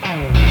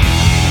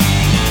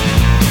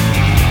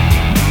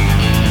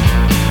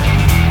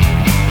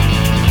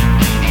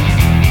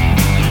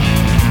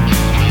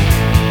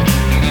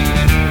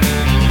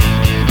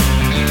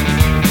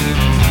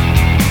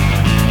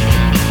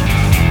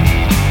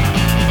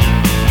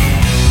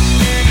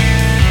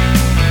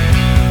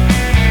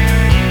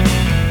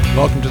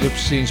Welcome to the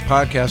Proceedings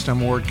podcast.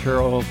 I'm Ward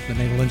Carroll, the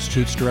Naval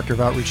Institute's Director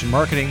of Outreach and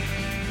Marketing.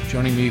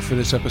 Joining me for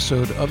this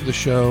episode of the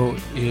show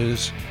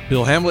is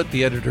Bill Hamlet,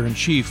 the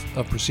Editor-in-Chief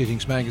of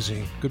Proceedings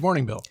Magazine. Good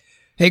morning, Bill.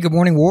 Hey, good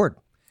morning, Ward.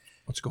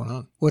 What's going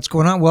on?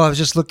 Well, I was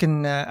just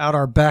looking out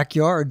our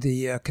backyard.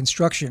 The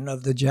construction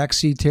of the Jack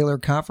C. Taylor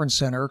Conference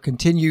Center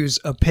continues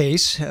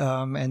apace,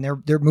 and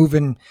they're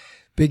moving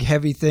big,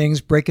 heavy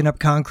things, breaking up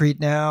concrete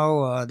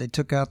now. They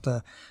took out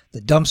the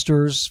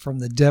dumpsters from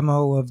the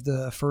demo of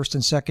the first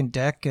and second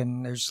deck,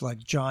 and there's like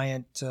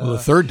giant. The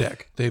third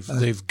deck.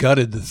 They've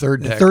gutted the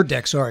third deck. Third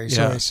deck. Sorry.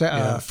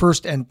 Yeah.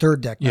 First and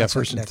third deck. Yeah,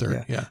 first and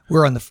third. Yeah.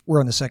 We're on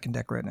the second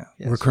deck right now.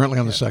 Yes. We're currently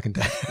on the second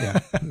deck. Yeah.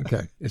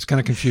 Okay. It's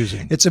kind of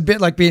confusing. It's a bit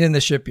like being in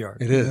the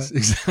shipyard. It is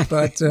exactly.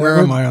 But where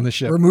am I on the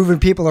ship? We're moving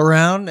people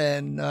around,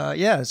 and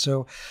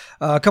So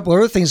a couple of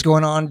other things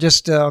going on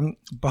just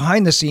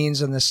behind the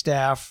scenes and the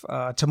staff.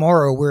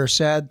 Tomorrow, we're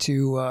sad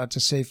to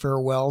say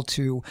farewell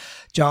to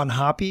John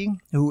Hoppy,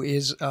 who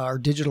is our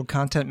digital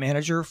content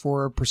manager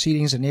for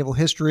Proceedings and Naval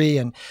History,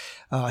 and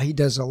he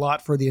does a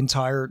lot for the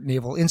entire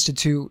Naval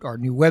Institute. Our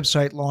new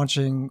website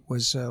launching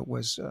was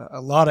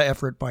a lot of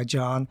effort by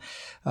John.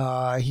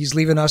 He's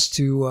leaving us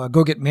to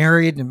go get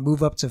married and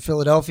move up to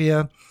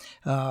Philadelphia.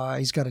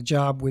 He's got a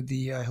job with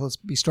he'll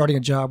be starting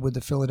a job with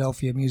the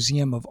Philadelphia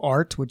Museum of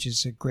Art, which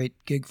is a great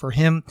gig for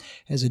him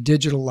as a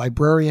digital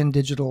librarian,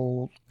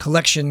 digital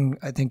collection,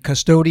 I think,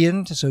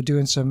 custodian. So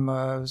doing some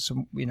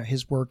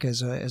his work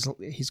as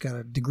he's got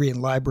a degree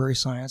in library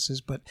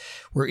sciences, but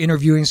we're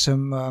interviewing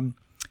some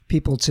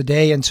people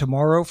today and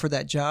tomorrow for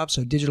that job.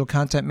 So digital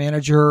content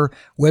manager,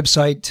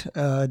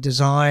 website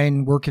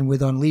design, working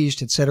with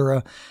Unleashed,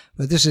 etc.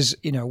 But this is,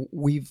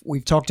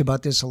 we've talked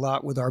about this a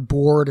lot with our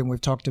board, and we've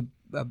talked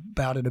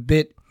about it a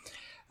bit.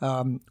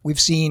 We've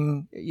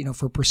seen,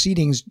 for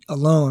Proceedings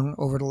alone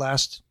over the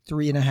last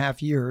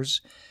 3.5 years,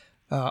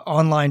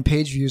 online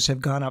page views have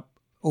gone up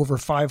over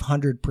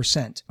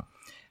 500%.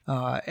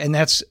 And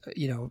that's,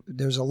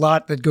 there's a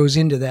lot that goes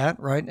into that,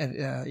 right?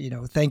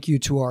 And, thank you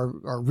to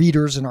our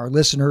readers and our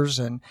listeners,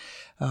 and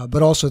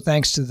but also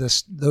thanks to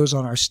those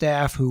on our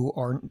staff who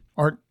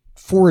aren't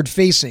forward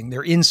facing.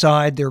 They're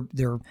inside.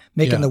 They're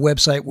making the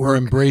website work. We're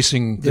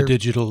embracing the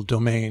digital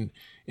domain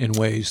in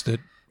ways that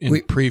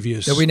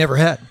that we never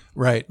had.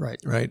 Right.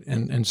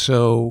 And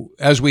so,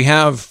 as we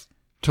have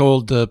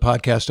told the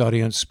podcast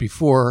audience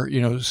before,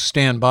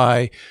 stand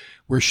by.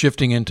 We're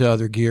shifting into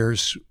other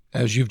gears.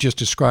 As you've just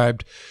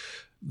described,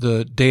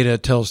 the data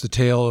tells the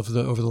tale of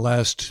over the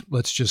last,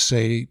 let's just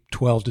say,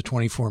 12 to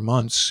 24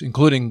 months,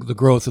 including the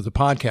growth of the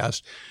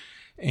podcast.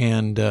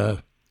 And,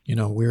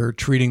 we're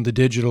treating the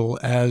digital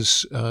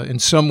as, in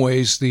some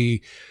ways,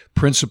 the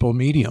principal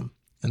medium.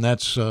 And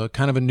that's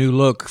kind of a new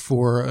look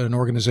for an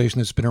organization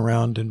that's been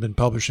around and been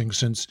publishing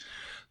since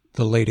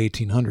the late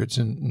 1800s.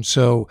 And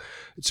so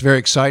it's very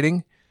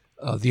exciting.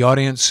 The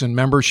audience and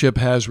membership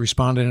has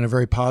responded in a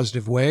very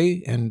positive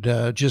way. And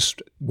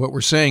just what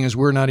we're saying is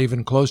we're not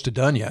even close to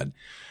done yet.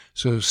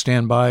 So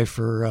stand by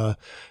for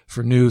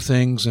new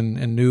things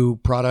and new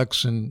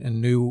products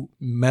and new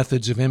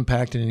methods of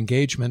impact and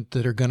engagement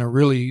that are going to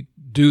really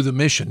do the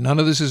mission. None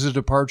of this is a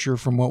departure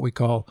from what we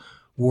call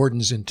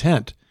Warden's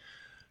intent.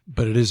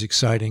 But it is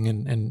exciting,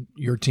 and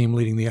your team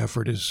leading the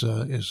effort is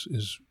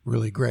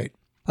really great.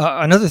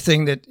 Another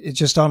thing that is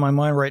just on my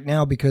mind right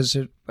now, because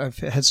I've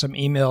had some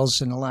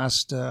emails in the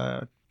last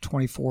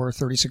 24,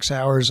 36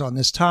 hours on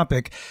this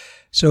topic.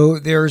 So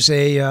there's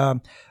a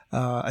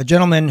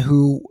gentleman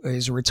who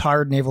is a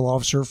retired naval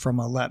officer from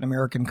a Latin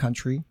American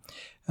country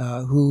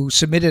who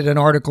submitted an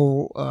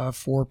article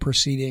for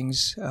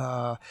Proceedings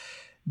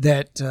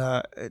that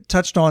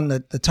touched on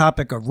the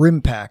topic of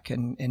RIMPAC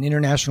and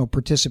international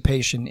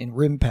participation in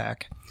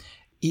RIMPAC.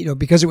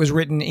 Because it was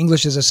written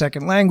English as a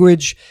second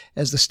language,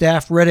 as the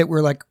staff read it,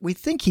 we're like, we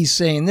think he's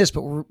saying this,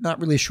 but we're not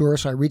really sure.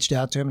 So I reached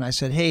out to him and I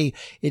said, hey,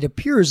 it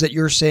appears that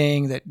you're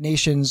saying that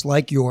nations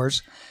like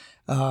yours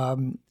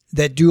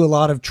that do a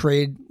lot of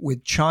trade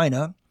with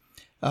China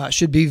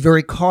should be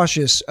very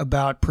cautious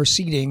about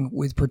proceeding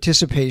with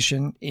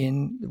participation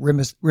in Rim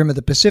of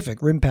the Pacific,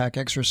 RIMPAC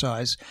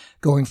exercise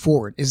going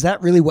forward. Is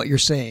that really what you're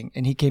saying?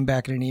 And he came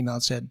back in an email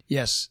and said,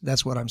 yes,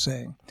 that's what I'm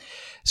saying.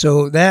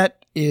 So that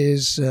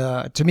is,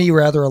 to me,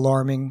 rather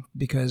alarming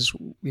because,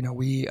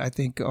 I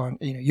think on,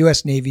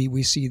 U.S. Navy,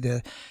 we see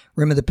the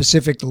Rim of the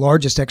Pacific, the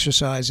largest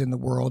exercise in the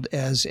world,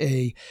 as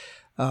a,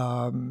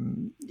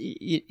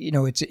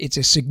 it's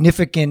a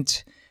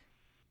significant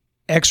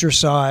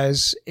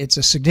exercise. It's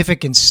a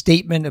significant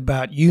statement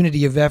about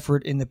unity of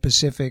effort in the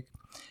Pacific.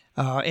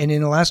 And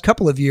in the last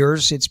couple of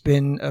years, it's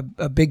been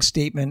a big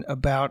statement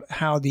about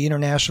how the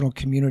international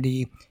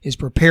community is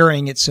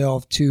preparing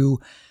itself to,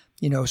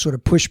 sort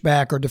of push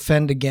back or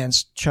defend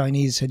against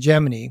Chinese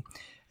hegemony.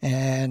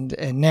 And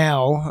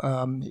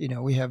now,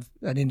 we have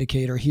an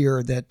indicator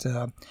here that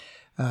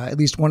at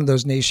least one of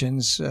those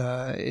nations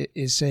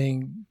is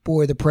saying,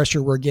 boy, the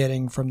pressure we're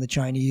getting from the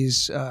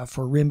Chinese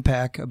for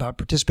RIMPAC, about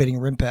participating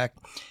in RIMPAC,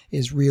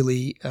 is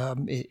really,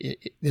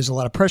 there's a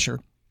lot of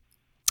pressure.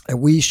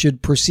 we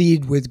should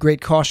proceed with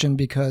great caution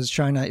because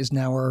China is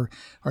now our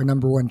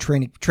number one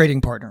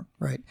trading partner,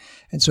 right?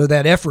 And so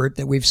that effort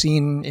that we've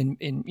seen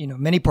in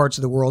many parts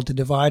of the world to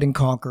divide and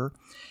conquer,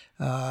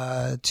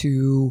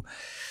 to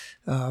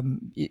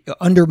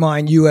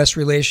undermine U.S.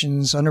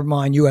 relations,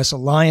 undermine U.S.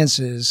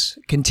 alliances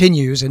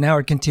continues, and now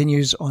it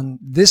continues on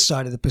this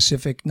side of the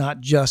Pacific,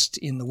 not just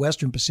in the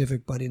Western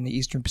Pacific, but in the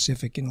Eastern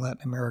Pacific and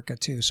Latin America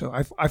too. So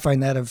I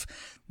find that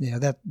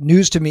that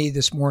news to me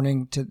this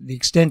morning, to the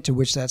extent to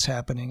which that's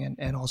happening,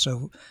 and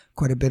also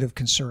quite a bit of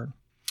concern.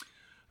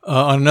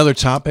 On another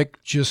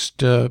topic,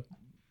 just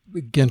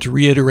again to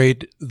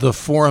reiterate, the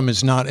forum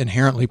is not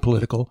inherently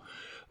political,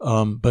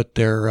 but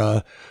there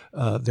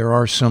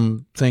are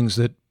some things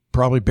that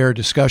probably bear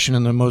discussion,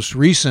 and the most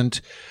recent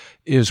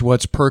is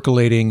what's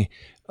percolating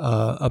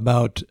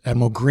about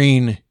Admiral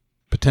Green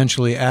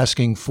potentially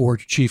asking for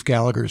Chief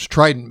Gallagher's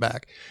Trident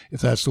back, if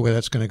that's the way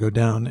that's going to go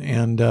down.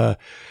 And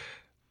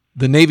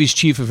the Navy's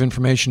Chief of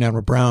Information,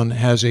 Admiral Brown,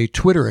 has a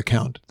Twitter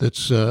account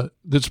that's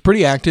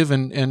pretty active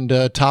and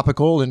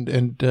topical, and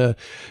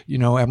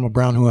Admiral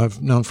Brown, who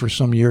I've known for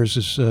some years,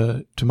 is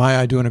to my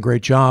eye doing a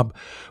great job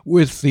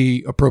with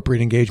the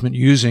appropriate engagement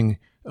using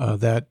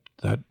that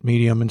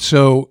medium. And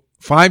so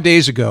 5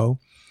 days ago,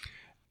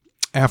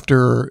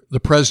 after the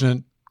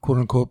president, quote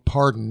unquote,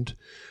 pardoned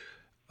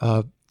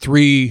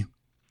 3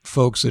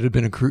 folks that had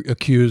been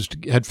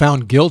accused, had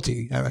found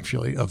guilty,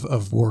 actually,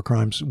 of war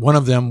crimes. One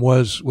of them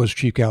was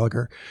Chief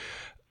Gallagher.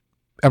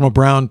 Admiral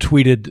Brown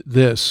tweeted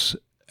this: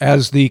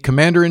 "As the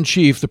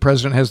Commander-in-Chief, the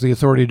President has the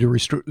authority to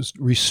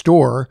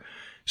restore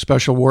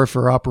Special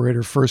Warfare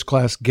Operator First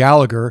Class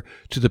Gallagher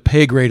to the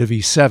pay grade of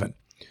E7.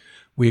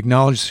 We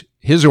acknowledge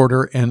his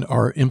order and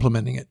are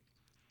implementing it."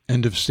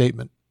 End of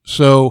statement.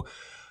 So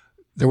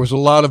there was a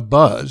lot of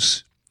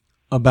buzz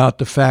about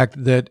the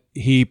fact that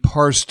he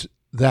parsed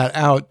that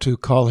out to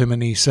call him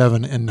an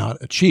E7 and not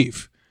a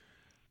chief,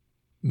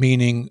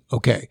 meaning,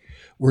 okay,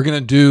 we're going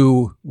to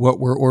do what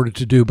we're ordered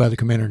to do by the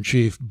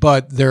Commander-in-Chief,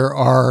 but there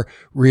are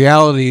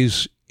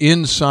realities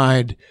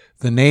inside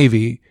the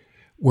Navy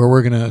where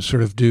we're going to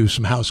sort of do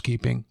some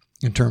housekeeping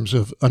in terms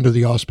of under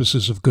the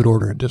auspices of good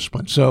order and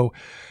discipline. So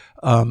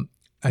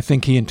I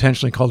think he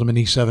intentionally called him an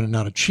E7 and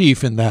not a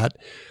chief, in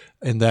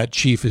that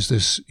chief is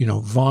this,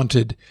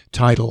 vaunted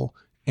title.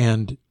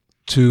 And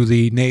to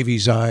the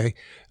Navy's eye,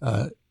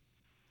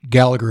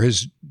 Gallagher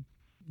has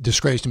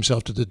disgraced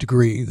himself to the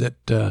degree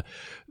that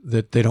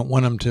they don't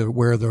want him to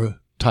wear the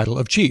title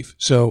of chief.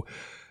 So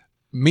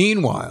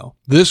meanwhile,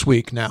 this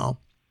week now,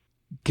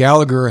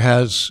 Gallagher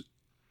has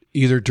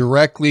either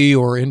directly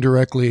or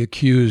indirectly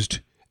accused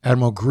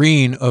Admiral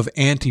Green of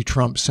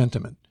anti-Trump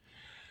sentiment.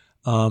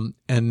 And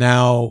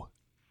now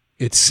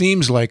it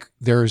seems like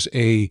there's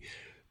a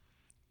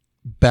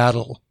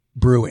battle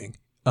brewing.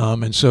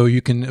 And so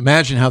you can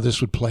imagine how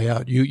this would play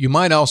out. You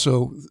might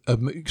also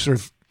sort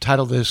of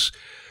title this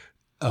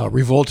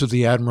Revolt of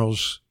the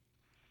Admirals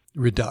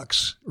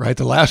Redux, right?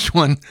 The last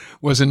one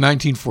was in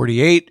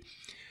 1948.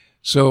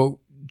 So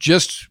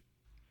just,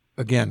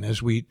 again,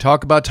 as we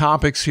talk about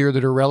topics here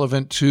that are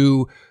relevant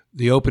to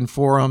the open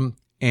forum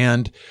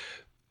and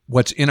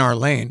what's in our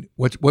lane,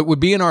 what would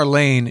be in our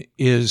lane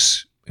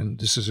is, and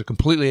this is a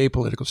completely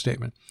apolitical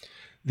statement,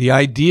 the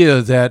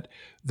idea that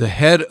the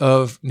head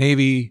of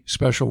Navy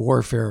Special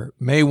Warfare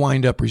may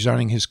wind up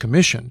resigning his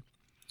commission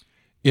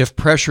if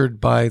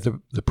pressured by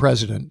the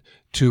president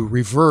to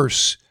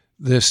reverse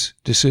this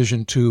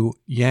decision to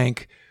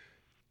yank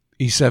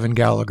E7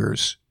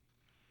 Gallagher's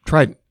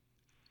Trident.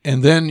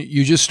 And then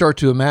you just start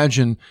to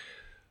imagine,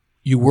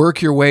 you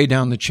work your way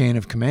down the chain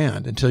of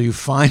command until you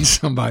find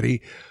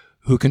somebody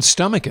who can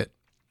stomach it.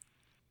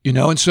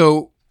 And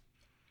so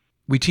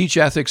we teach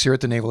ethics here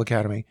at the Naval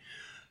Academy.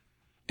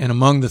 And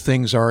among the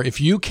things are, if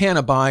you can't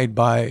abide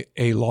by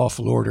a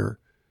lawful order,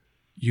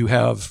 you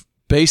have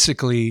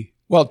basically,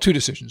 2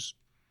 decisions.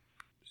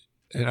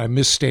 And I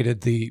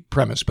misstated the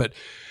premise, but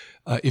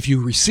if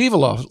you receive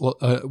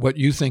what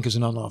you think is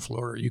an unlawful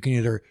order, you can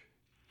either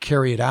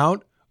carry it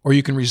out or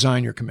you can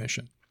resign your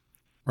commission,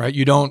 right?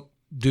 You don't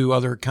do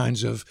other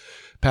kinds of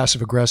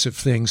passive-aggressive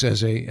things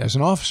as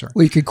an officer.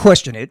 Well, you could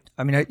question it.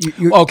 I mean,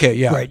 okay,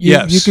 yeah, right.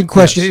 You can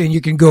question it, and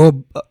you can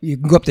go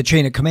up the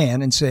chain of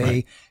command and say,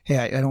 right, "Hey,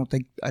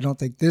 I don't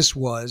think this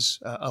was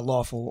a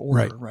lawful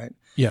order." Right.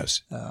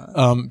 Yes.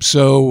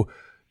 So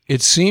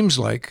it seems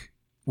like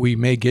we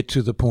may get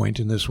to the point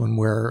in this one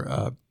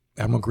where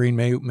Admiral Green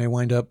may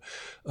wind up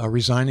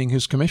resigning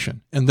his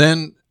commission, and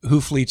then who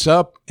fleets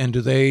up, and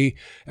do they?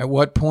 At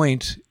what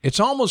point? It's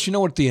almost,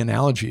 what the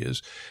analogy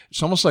is.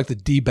 It's almost like the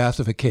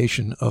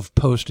de-Baathification of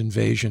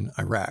post-invasion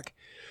Iraq,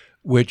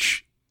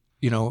 which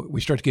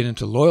we start to get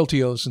into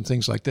loyalty oaths and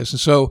things like this. And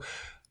so,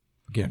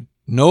 again,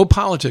 no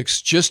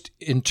politics, just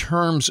in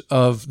terms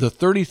of the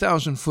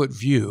 30,000-foot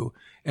view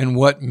and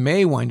what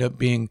may wind up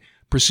being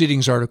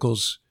proceedings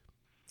articles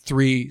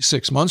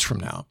 3-6 months from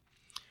now.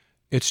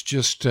 It's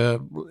just,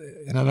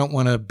 and I don't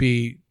want to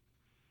be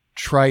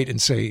trite and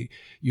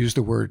use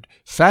the word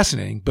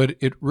fascinating, but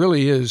it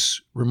really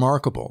is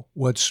remarkable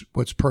what's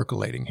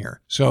percolating here.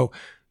 So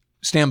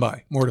stand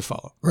by, more to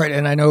follow. Right,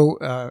 and I know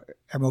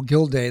Admiral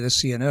Gilday, the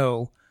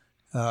CNO,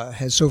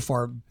 has so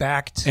far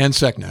backed, and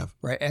SecNav,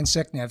 right, and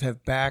SecNav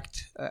have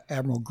backed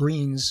Admiral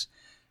Green's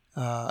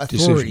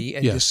authority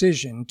and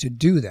decision to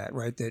do that.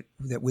 Right,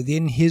 that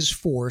within his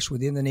force,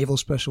 within the Naval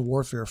Special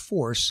Warfare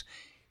Force,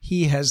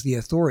 he has the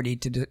authority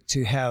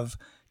to have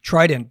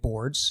Trident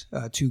boards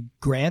to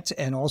grant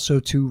and also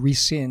to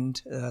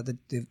rescind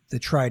the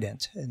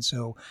Trident, and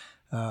so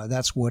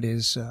that's what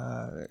is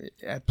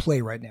at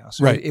play right now.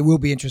 So it will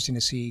be interesting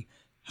to see.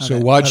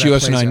 Watch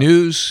USNI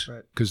News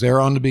because they're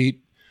on the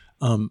beat.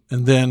 And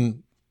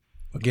then,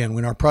 again,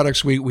 when our product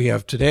suite we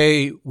have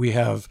today, we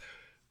have,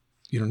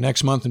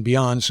 next month and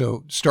beyond.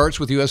 So it starts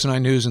with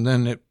USNI News, and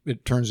then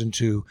it turns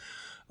into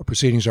a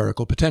Proceedings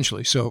article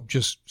potentially. So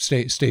just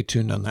stay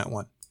tuned on that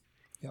one.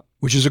 Yep.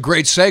 Which is a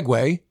great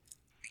segue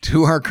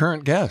to our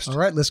current guest. All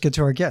right, let's get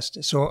to our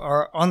guest. So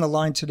on the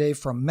line today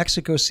from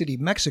Mexico City,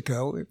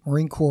 Mexico,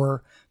 Marine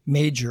Corps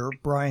Major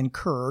Brian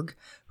Kerg,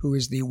 who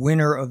is the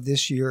winner of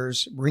this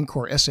year's Marine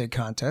Corps Essay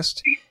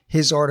Contest.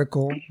 His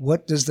article,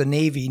 What Does the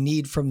Navy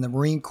Need from the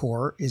Marine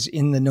Corps, is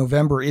in the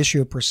November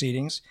issue of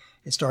Proceedings.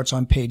 It starts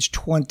on page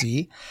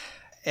 20.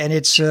 And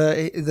it's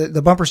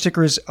the bumper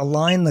sticker is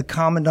Align the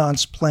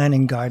Commandant's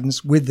Planning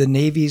Guidance with the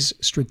Navy's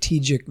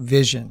Strategic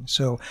Vision.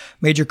 So,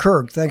 Major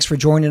Kerg, thanks for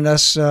joining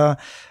us on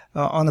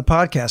the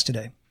podcast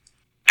today.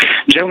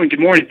 Gentlemen, good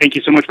morning. Thank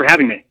you so much for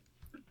having me.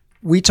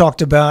 We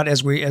talked about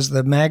as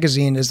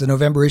the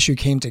November issue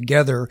came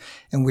together,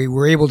 and we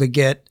were able to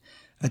get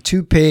a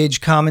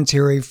 2-page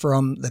commentary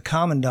from the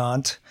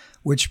Commandant,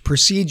 which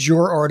precedes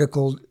your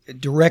article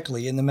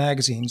directly in the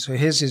magazine. So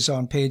his is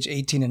on page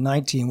 18 and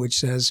 19, which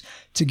says,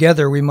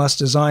 "Together we must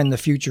design the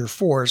future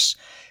force."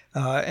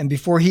 And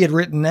before he had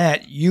written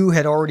that, you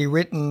had already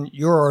written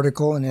your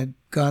article and had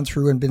gone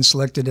through and been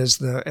selected as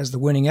the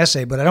winning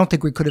essay. But I don't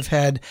think we could have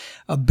had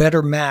a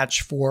better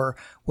match for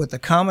what the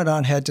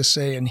Commandant had to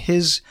say in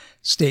his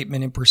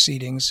statement in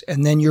Proceedings,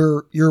 and then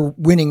your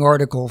winning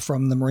article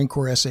from the Marine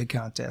Corps Essay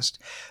Contest.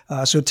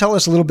 So tell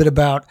us a little bit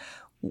about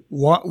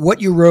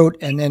what you wrote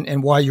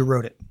and why you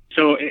wrote it.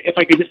 So if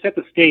I could just set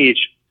the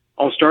stage,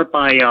 I'll start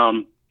by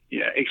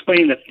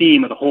explaining the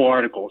theme of the whole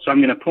article. So I'm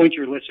going to point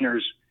your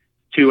listeners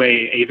to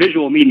a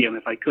visual medium,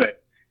 if I could.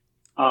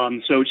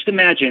 So just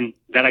imagine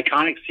that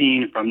iconic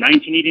scene from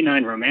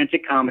 1989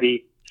 romantic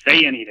comedy,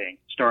 Say Anything,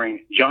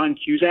 starring John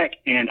Cusack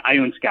and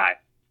Ione Skye.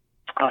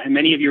 And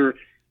many of your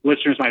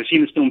listeners might have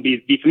seen this film,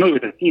 be familiar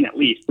with the scene at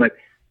least, but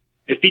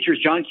it features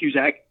John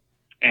Cusack,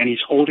 and he's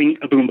holding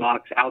a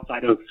boombox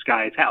outside of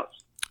Skye's house.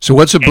 So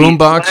what's a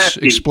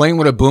boombox? Explain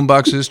what a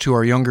boombox is to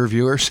our younger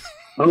viewers.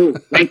 Oh,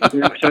 thank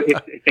you. So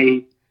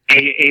it's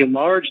a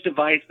large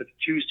device with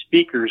 2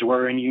 speakers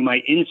wherein you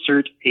might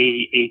insert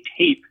a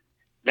tape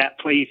that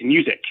plays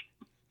music.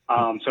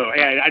 So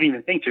I didn't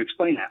even think to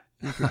explain that.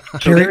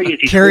 So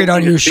carry it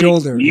on your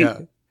shoulder. Yeah.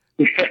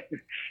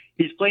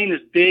 He's playing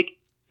this big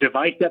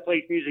device that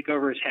plays music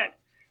over his head,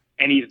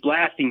 and he's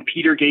blasting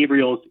Peter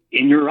Gabriel's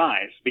In Your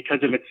Eyes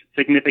because of its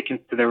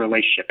significance to their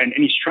relationship. And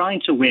he's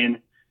trying to win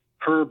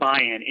her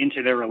buy-in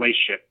into their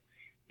relationship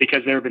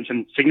because there have been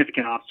some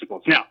significant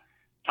obstacles. Now,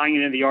 tying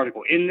it into the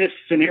article, in this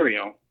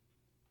scenario,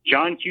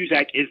 John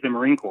Cusack is the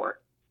Marine Corps,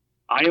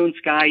 Ione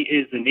Skye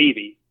is the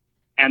Navy,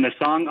 and the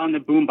song on the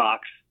boombox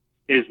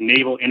is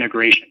Naval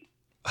Integration.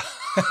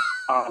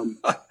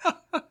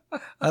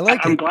 I like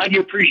it. I'm glad you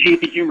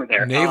appreciate the humor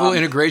there. Naval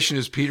Integration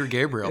is Peter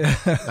Gabriel.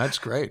 That's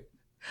great.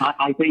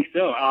 I think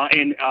so.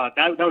 And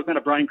that was not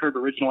a Brian Kerg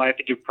original. I have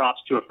to give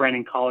props to a friend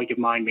and colleague of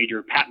mine,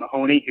 Major Pat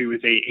Mahoney, who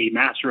is a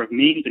master of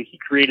memes, and he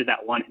created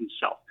that one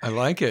himself. I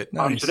like it.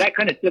 Nice. So that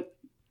kind of fits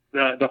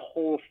the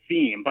whole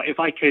theme. But if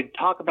I could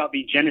talk about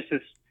the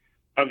genesis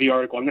of the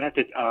article, I'm going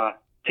to have to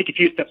take a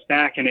few steps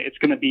back, and it's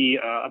going to be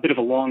a bit of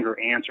a longer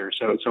answer.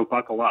 So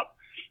buckle up.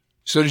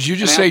 So did you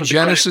just say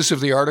genesis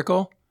of the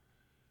article?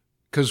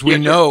 Because we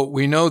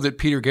know that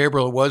Peter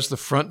Gabriel was the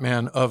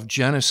frontman of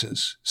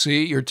Genesis.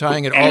 See, you're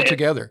tying it all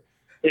together.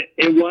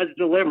 It was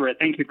deliberate.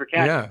 Thank you for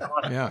catching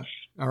that. Yeah.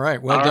 All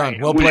right. Well done.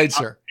 Well played,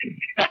 sir.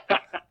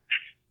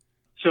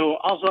 So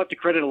also have to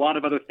credit a lot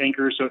of other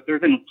thinkers. So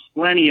there's been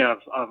plenty of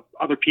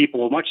other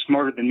people much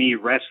smarter than me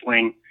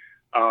wrestling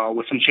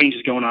with some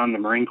changes going on in the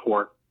Marine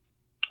Corps.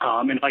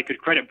 And if I could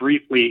credit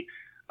briefly,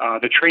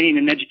 the Training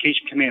and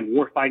Education Command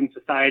Warfighting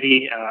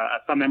Society,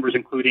 some members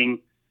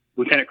including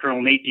Lieutenant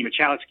Colonel Nate D.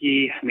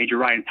 Michalski, Major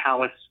Ryan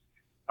Pallas,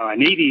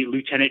 Navy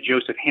Lieutenant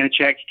Joseph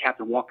Hanachek,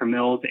 Captain Walker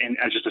Mills, and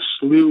just a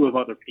slew of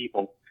other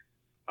people,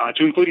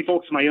 to including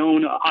folks in my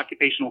own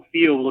occupational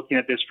field looking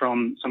at this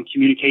from some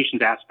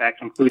communications aspects,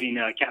 including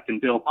Captain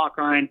Bill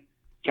Pockrein,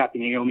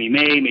 Captain Naomi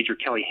May, Major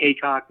Kelly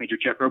Haycock, Major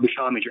Jeff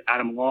Robichaud, Major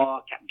Adam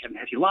Law, Captain Kevin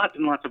Hesse, lots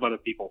and lots of other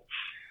people.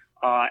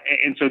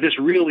 And so this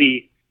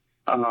really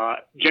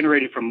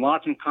generated from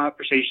lots of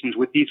conversations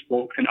with these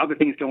folks and other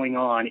things going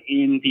on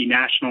in the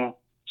National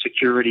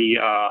Security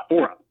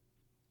Forum.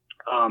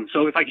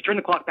 So if I could turn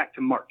the clock back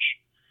to March,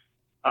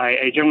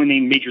 a gentleman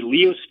named Major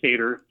Leo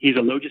Spader, he's a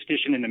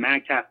logistician in the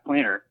MAGTF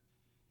planner.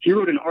 He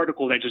wrote an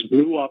article that just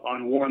blew up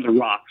on War on the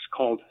Rocks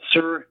called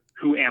Sir,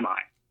 Who Am I?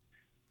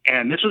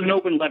 And this was an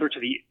open letter to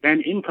the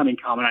then incoming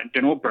Commandant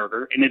General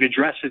Berger, and it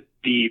addressed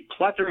the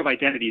plethora of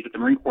identities that the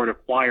Marine Corps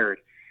acquired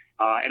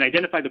and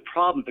identified the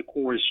problem the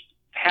Corps is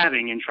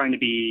having in trying to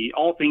be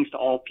all things to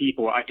all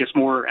people, I guess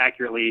more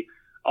accurately,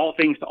 all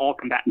things to all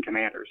combatant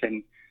commanders.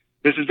 And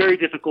this is very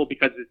difficult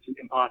because it's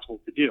impossible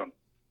to do.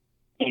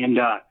 And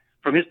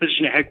from his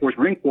position at Headquarters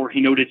Marine Corps,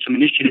 he noted some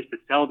initiatives to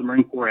sell the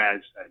Marine Corps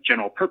as a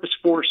general purpose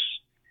force,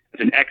 as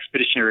an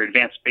expeditionary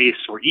advanced base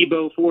or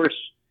EBO force,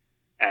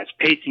 as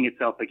pacing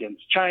itself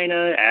against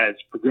China, as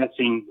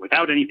progressing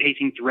without any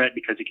pacing threat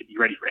because it could be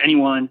ready for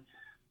anyone,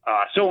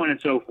 so on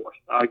and so forth.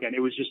 Again,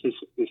 it was just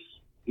this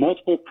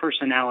multiple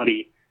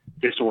personality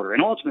disorder.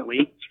 And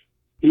ultimately,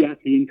 he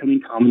asked the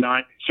incoming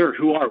commandant, "Sir,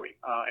 who are we?"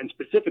 And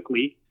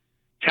specifically,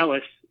 tell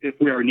us if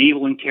we are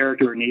naval in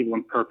character or naval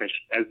in purpose,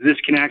 as this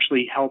can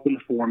actually help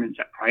inform and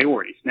set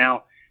priorities.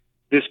 Now,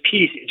 this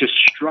piece just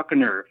struck a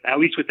nerve, at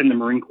least within the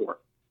Marine Corps.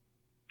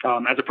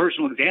 As a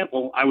personal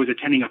example, I was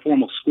attending a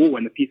formal school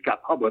when the piece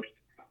got published,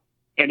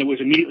 and it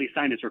was immediately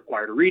signed as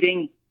required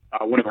reading.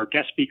 One of our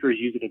guest speakers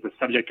used it as a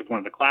subject of one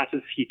of the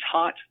classes he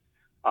taught.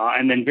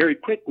 And then very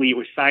quickly, it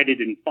was cited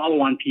in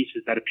follow-on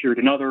pieces that appeared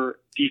in other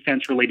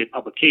defense-related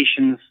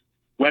publications,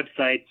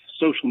 websites,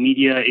 social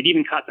media. It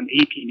even caught some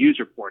AP news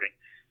reporting.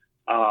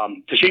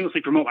 To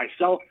shamelessly promote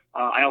myself,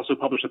 I also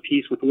published a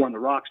piece with War on the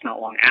Rocks not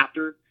long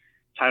after,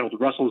 titled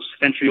Russell's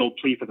Century-Old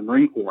Plea for the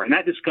Marine Corps. And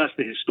that discussed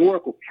the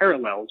historical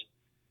parallels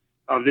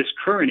of this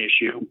current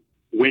issue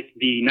with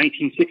the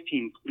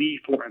 1916 plea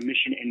for a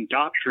mission and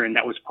doctrine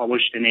that was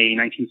published in a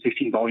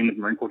 1916 volume of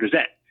the Marine Corps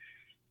Gazette.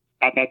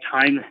 At that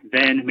time,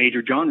 then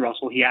Major John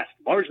Russell, he asked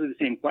largely the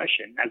same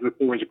question as the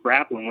Corps was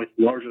grappling with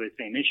largely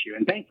the same issue.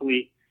 And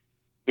thankfully,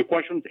 the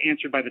question was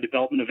answered by the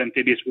development of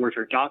amphibious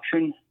warfare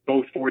doctrine,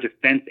 both for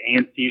defense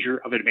and seizure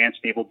of advanced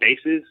naval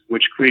bases,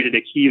 which created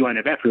a key line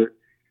of effort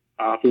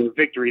for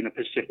victory in the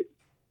Pacific.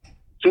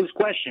 So this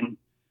question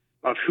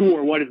of who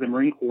or what is the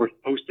Marine Corps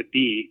supposed to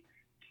be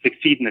to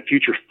succeed in the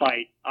future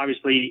fight,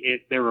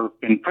 obviously there have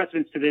been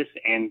precedents to this,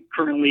 and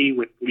currently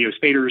with Leo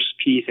Spader's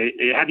piece,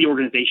 it had the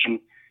organization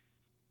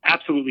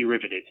absolutely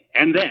riveted.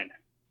 And then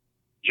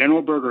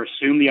General Berger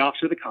assumed the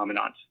office of the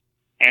commandant,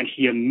 and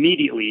he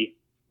immediately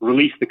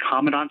released the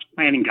Commandant's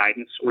Planning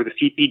Guidance, or the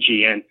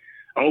CPG, and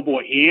oh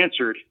boy, he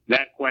answered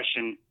that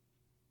question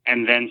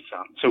and then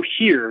some. So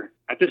here,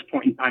 at this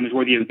point in time, is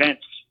where the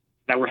events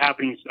that were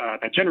happening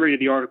that generated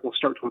the article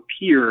start to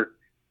appear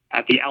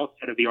at the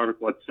outset of the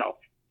article itself.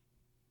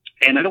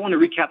 And I don't want to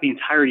recap the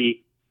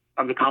entirety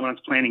of the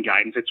Commandant's Planning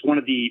Guidance. It's one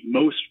of the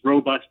most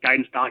robust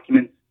guidance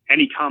documents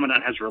any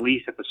Commandant has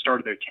released at the start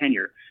of their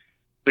tenure.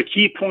 The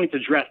key points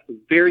address the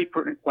very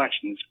pertinent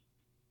questions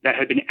that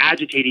had been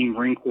agitating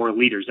Marine Corps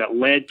leaders, that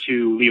led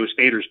to Leo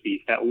Spader's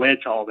piece, that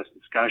led to all this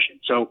discussion.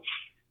 So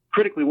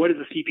critically, what does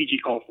the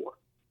CPG call for?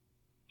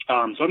 So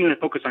I'm going to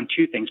focus on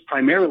two things.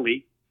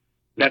 Primarily,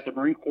 that the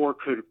Marine Corps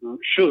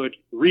should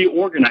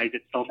reorganize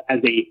itself as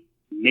a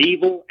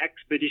naval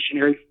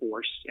expeditionary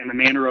force in the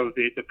manner of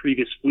the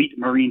previous fleet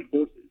Marine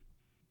forces.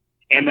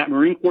 And that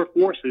Marine Corps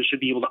forces should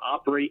be able to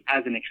operate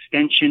as an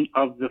extension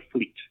of the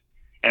fleet.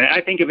 And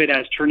I think of it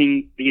as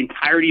turning the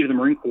entirety of the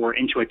Marine Corps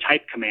into a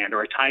type command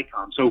or a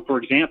TICOM. So,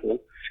 for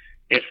example,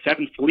 if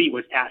 7th Fleet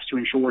was tasked to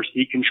ensure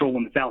sea control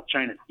in the South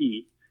China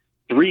Sea,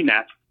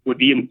 3MEF would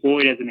be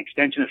employed as an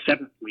extension of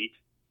 7th Fleet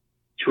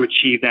to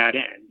achieve that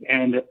end.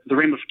 And the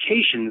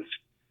ramifications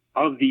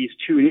of these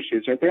two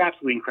initiatives, they're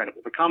absolutely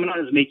incredible. The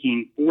Commandant is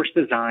making force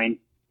design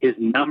his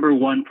number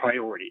one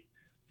priority.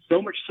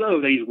 So much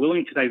so that he's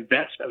willing to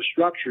divest of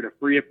structure to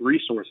free up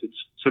resources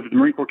so that the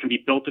Marine Corps can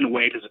be built in a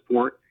way to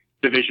support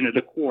the vision of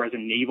the Corps as a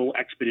naval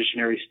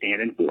expeditionary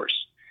stand-in force.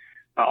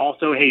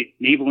 Also,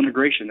 naval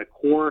integration. The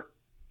Corps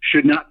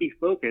should not be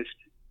focused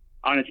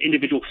on its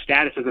individual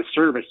status as a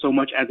service so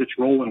much as its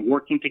role in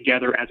working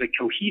together as a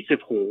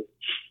cohesive whole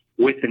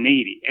with the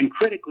Navy. And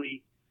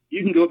critically,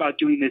 you can go about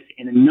doing this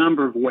in a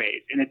number of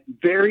ways. And it's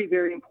very,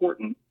 very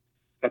important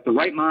that the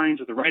right minds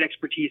with the right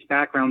expertise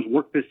backgrounds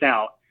work this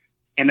out,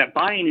 and that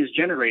buy-in is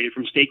generated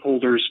from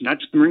stakeholders, not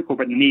just the Marine Corps,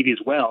 but the Navy as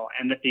well,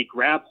 and that they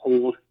grab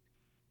hold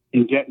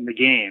and get in the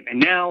game. And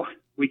now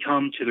we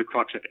come to the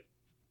crux of it.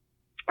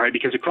 All right,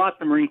 because across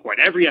the Marine Corps, at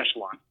every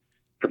echelon,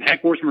 from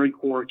Headquarters Marine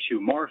Corps to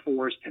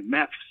MARFORs to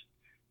MEFs,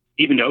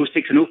 even to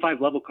 06 and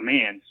 05 level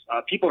commands,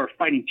 people are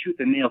fighting tooth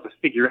and nail to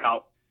figure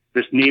out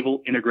this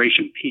naval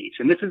integration piece.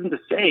 And this isn't to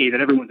say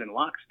that everyone's in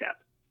lockstep,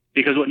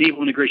 because what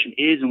naval integration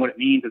is and what it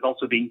means is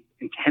also being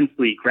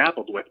intensely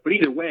grappled with. But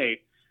either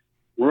way,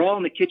 we're all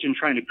in the kitchen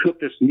trying to cook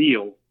this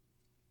meal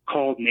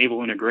called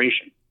naval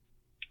integration.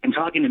 And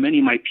talking to many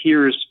of my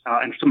peers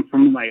and some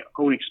from my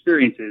own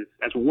experiences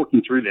as we're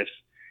working through this,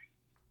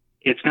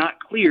 it's not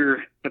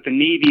clear that the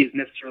Navy is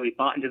necessarily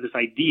bought into this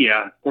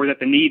idea, or that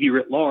the Navy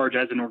writ large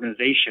as an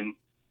organization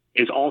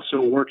is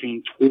also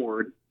working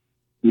toward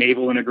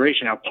naval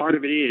integration. Now, part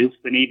of it is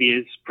the Navy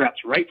is,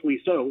 perhaps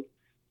rightfully so,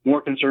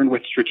 more concerned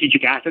with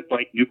strategic assets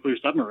like nuclear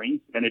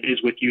submarines than it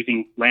is with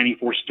using landing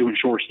forces to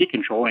ensure sea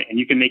control. And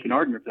you can make an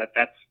argument that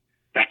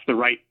that's the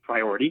right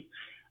priority.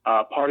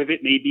 Part of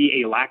it may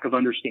be a lack of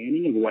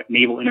understanding of what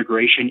naval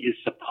integration is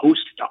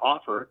supposed to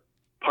offer,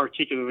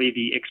 particularly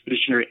the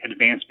Expeditionary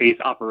Advanced Base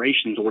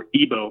Operations, or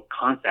EBO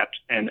concept,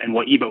 and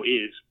what EBO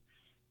is.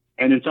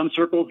 And in some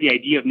circles, the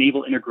idea of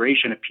naval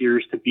integration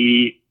appears to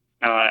be,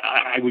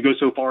 I would go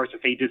so far as to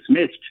say,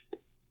 dismissed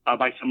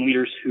by some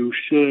leaders who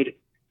should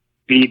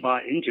be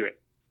bought into it.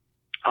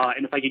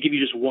 And if I could give you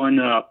just one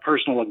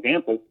personal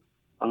example,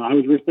 I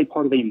was recently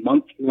part of a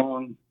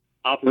month-long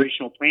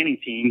operational planning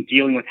team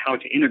dealing with how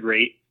to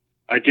integrate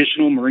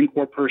additional Marine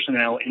Corps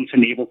personnel into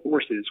naval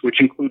forces,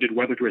 which included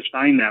whether to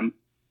assign them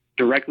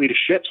directly to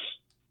ships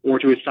or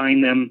to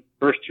assign them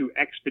first to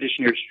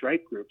expeditionary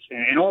strike groups,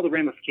 and all the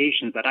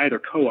ramifications that either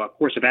COA,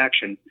 course of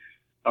action,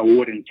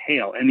 would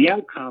entail. And the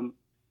outcome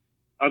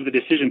of the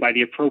decision by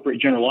the appropriate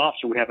general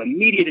officer would have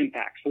immediate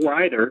impact for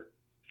either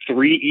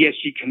 3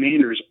 ESG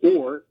commanders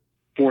or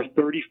for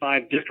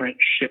 35 different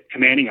ship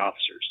commanding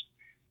officers.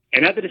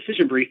 And at the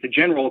decision brief, the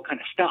general kind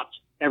of stopped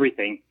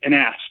everything and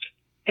asked,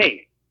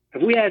 hey,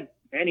 have we had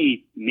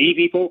any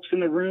Navy folks in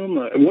the room?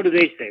 What do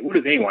they say? What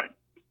do they want?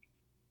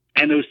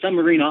 And those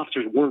submarine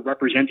officers were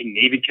representing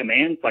Navy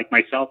commands. Like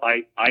myself,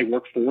 I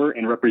work for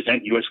and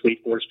represent U.S.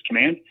 Fleet Force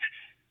Command.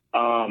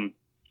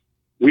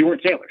 We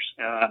weren't sailors.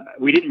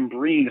 We didn't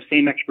bring the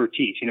same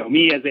expertise. You know,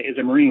 me as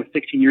a Marine with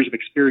 16 years of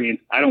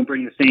experience, I don't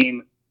bring the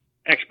same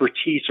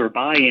expertise or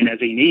buy-in as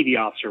a Navy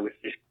officer with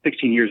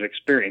 16 years of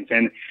experience.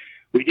 And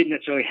we didn't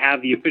necessarily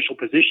have the official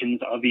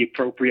positions of the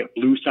appropriate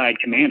blue side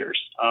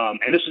commanders.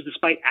 And this was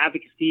despite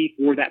advocacy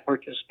for that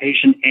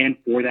participation and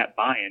for that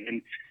buy-in.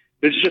 And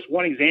this is just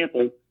one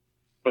example,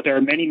 but there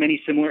are many,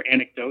 many similar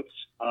anecdotes.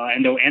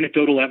 And though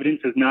anecdotal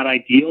evidence is not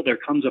ideal, there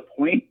comes a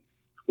point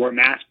where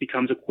mass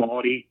becomes a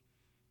quality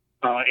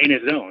in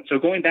its own. So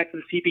going back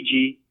to the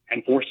CPG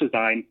and force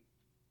design,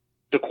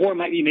 the Corps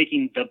might be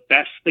making the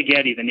best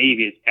spaghetti the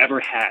Navy has ever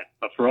had,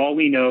 but for all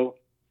we know,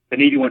 the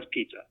Navy wants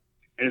pizza.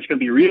 And it's going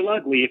to be real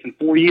ugly if in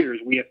 4 years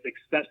we have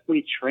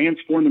successfully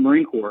transformed the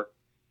Marine Corps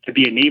to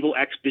be a naval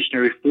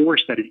expeditionary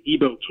force that is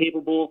EBO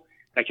capable,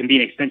 that can be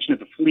an extension of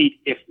the fleet,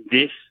 if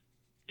this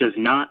does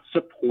not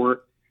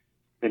support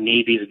the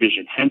Navy's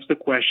vision. Hence the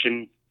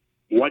question,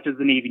 what does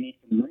the Navy need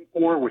from the Marine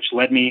Corps, which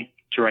led me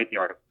to write the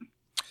article.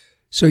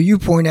 So you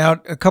point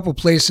out a couple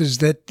places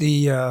that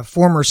the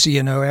former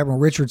CNO, Admiral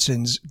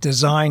Richardson's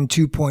Design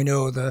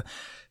 2.0,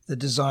 the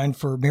design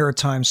for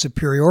maritime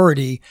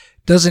superiority,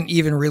 doesn't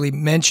even really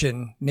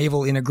mention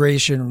naval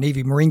integration or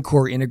Navy Marine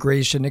Corps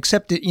integration,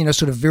 except it,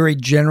 sort of very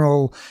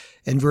general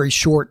and very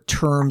short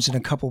terms in a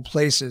couple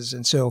places.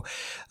 And so,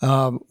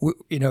 and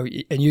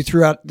you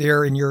threw out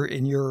there in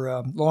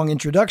your long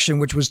introduction,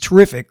 which was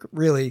terrific,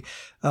 really.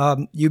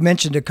 You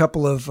mentioned a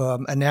couple of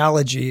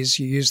analogies.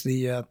 You used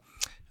the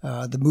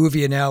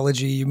movie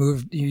analogy. You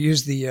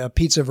used the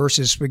pizza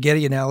versus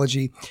spaghetti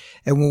analogy.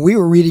 And when we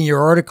were reading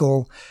your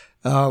article,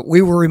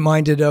 we were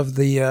reminded of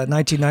the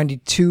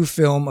 1992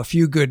 film A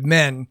Few Good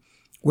Men,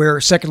 where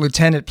Second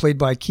Lieutenant, played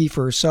by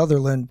Kiefer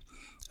Sutherland,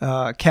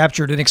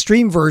 captured an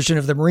extreme version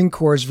of the Marine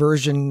Corps'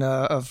 version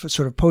of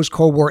sort of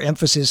post-Cold War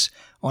emphasis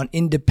on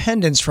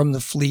independence from the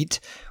fleet,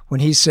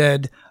 when he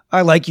said,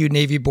 "I like you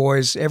Navy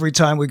boys. Every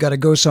time we got to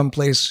go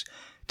someplace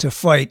to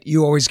fight,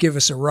 you always give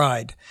us a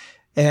ride."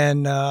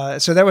 And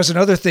so that was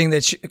another thing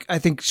that I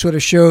think sort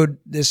of showed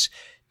this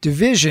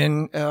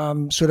division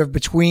sort of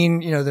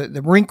between,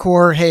 the Marine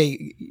Corps,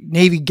 hey,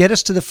 Navy, get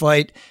us to the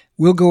fight.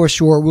 We'll go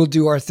ashore. We'll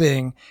do our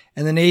thing.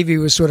 And the Navy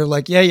was sort of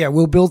like, yeah,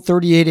 we'll build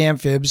 38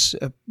 amphibs,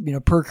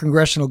 per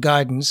congressional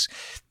guidance.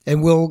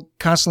 And we'll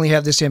constantly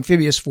have this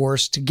amphibious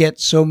force to get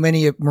so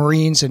many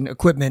Marines and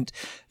equipment,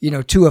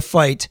 to a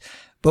fight.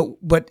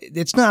 But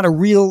it's not a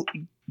real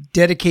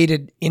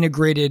dedicated,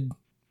 integrated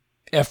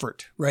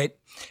effort, right?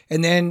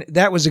 And then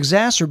that was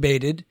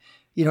exacerbated,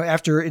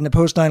 after in the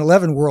post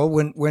 9/11 world,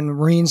 when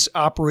Marines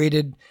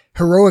operated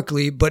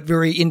heroically, but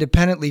very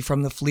independently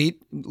from the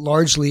fleet,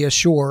 largely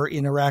ashore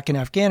in Iraq and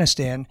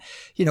Afghanistan,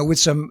 with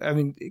some,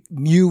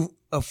 MEU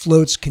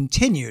afloats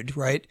continued,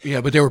 right?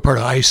 Yeah, but they were part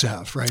of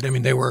ISAF, right?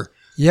 They were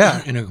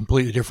in a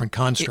completely different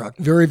construct.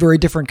 Very, very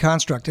different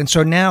construct. And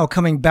so now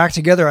coming back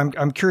together,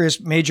 I'm curious,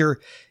 Major,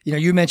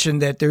 you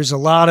mentioned that there's a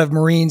lot of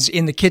Marines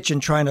in the kitchen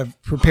trying to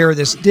prepare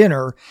this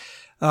dinner.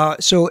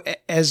 With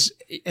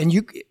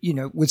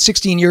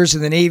 16 years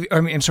in the Navy,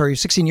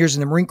 16 years in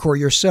the Marine Corps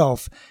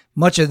yourself,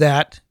 much of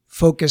that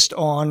focused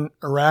on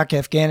Iraq,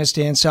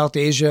 Afghanistan, South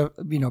Asia,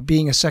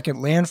 being a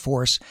second land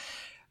force,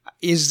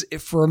 is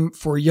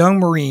for young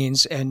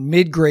Marines and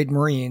mid-grade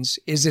Marines,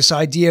 is this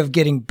idea of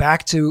getting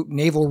back to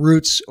naval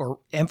roots or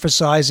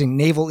emphasizing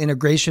naval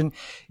integration.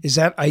 Is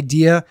that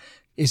idea,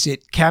 is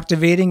it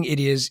captivating?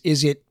 Is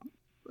it,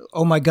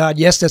 oh my God,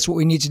 yes, that's what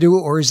we need to do?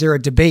 Or is there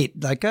a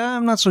debate like,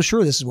 I'm not so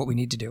sure this is what we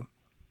need to do?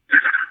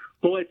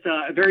 Well, it's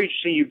very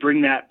interesting you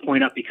bring that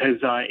point up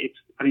because I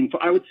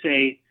would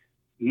say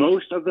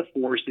most of the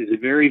force is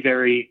very,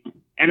 very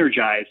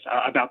energized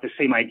about the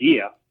same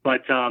idea.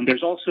 But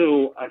there's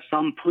also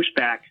some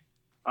pushback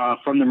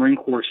from the Marine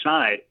Corps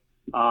side.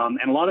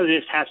 And a lot of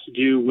this has to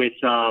do with,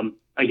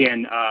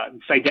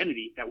 this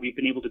identity that we've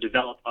been able to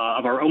develop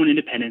of our own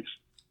independence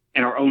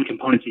and our own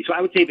componency. So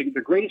I would say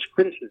the greatest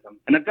criticism,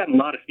 and I've gotten a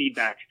lot of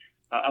feedback,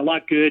 a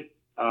lot good,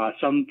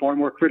 some far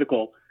more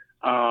critical,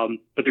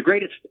 but the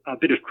greatest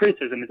bit of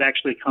criticism has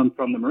actually come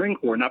from the Marine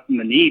Corps, not from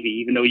the Navy,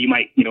 even though you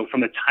might,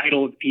 from the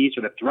title of the piece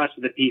or the thrust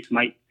of the piece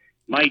might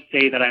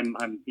say that I'm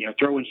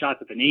throwing shots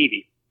at the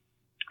Navy.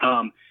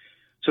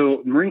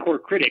 So Marine Corps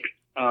critics,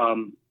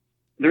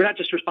 they're not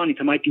just responding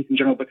to my piece in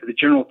general, but to the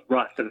general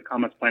thrust of the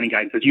Commons Planning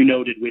Guidance, as you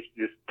noted, with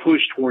this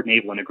push toward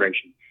naval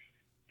integration.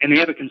 And they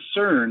have a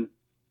concern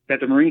that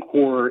the Marine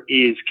Corps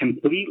is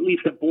completely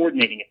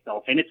subordinating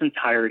itself in its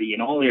entirety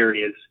in all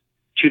areas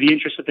to the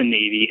interests of the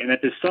Navy, and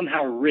that this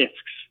somehow risks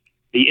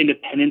the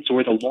independence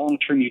or the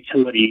long-term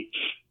utility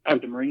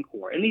of the Marine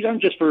Corps. And these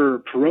aren't just for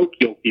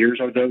parochial fears,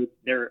 although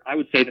I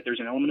would say that there's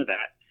an element of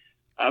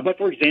that. But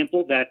for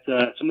example, that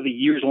some of the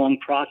years-long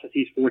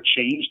processes for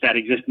change that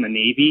exist in the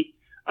Navy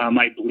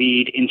might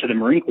bleed into the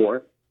Marine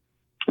Corps,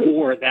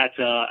 or that,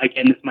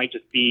 again, this might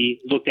just be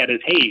looked at as,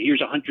 hey,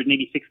 here's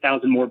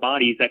 186,000 more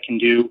bodies that can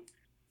do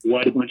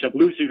what a bunch of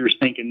blue suiters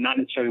think and not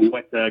necessarily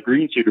what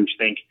green suiters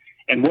think,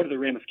 and what are the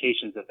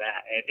ramifications of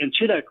that. And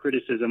to that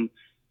criticism,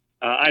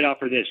 I'd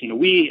offer this.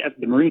 We, as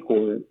the Marine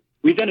Corps,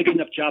 we've done a good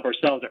enough job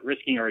ourselves at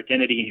risking our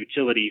identity and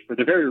utility for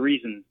the very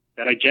reason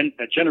that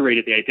that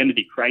generated the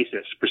identity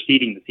crisis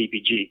preceding the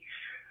CPG.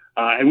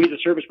 And we as a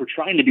service, we're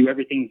trying to do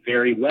everything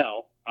very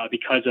well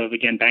because of,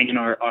 again, pounding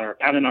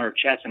our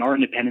chest and our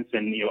independence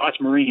and, us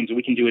Marines,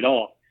 we can do it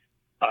all.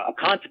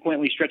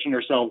 Consequently, stretching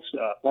ourselves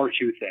far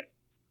too thin.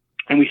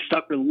 And we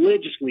stuck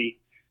religiously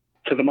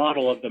to the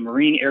model of the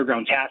Marine Air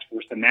Ground Task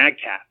Force, the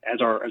MAGTF, as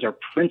our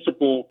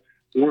principal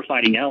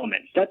warfighting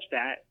element, such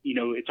that,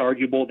 it's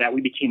arguable that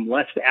we became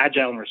less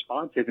agile and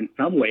responsive in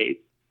some ways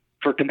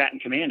for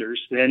combatant commanders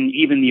than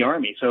even the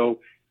Army. So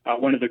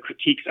one of the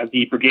critiques of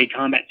the brigade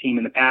combat team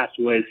in the past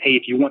was, hey,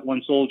 if you want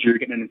one soldier, you're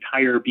getting an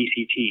entire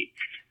BCT.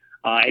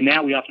 And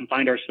now we often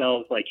find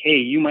ourselves like, hey,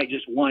 you might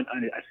just want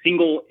a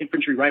single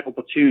infantry rifle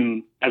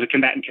platoon as a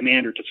combatant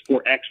commander to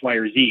support X, Y,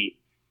 or Z.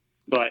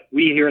 But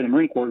we here in the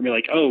Marine Corps, we're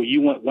like, oh,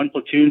 you want one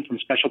platoon from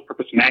Special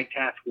Purpose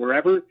MAGTF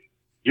wherever?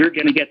 You're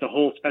going to get the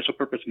whole Special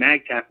Purpose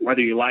MAGTF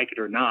whether you like it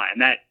or not.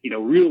 And that,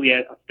 really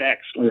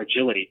affects our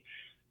agility.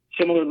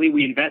 Similarly,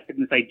 we invested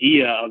in this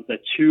idea of the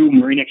 2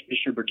 Marine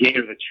Expeditionary Brigade,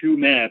 or the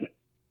 2MEB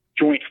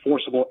Joint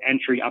Forcible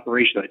Entry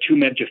Operation, the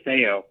 2MEB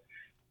JFAO,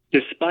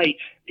 despite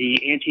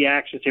the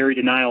anti-access area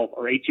denial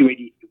or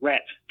A280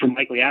 threat from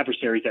likely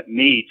adversaries that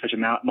made such a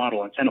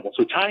model untenable.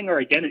 So tying our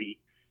identity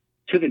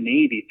to the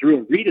Navy through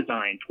a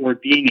redesign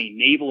toward being a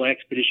naval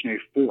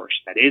expeditionary force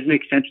that is an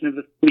extension of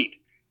the fleet,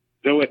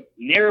 though it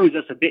narrows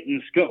us a bit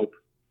in scope,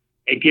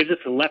 it gives us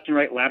a left and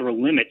right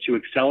lateral limit to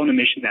excel in a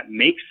mission that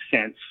makes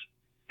sense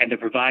and that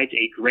provides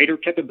a greater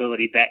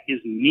capability that is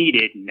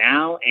needed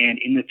now and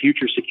in the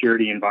future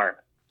security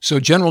environment. So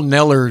General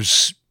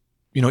Neller's,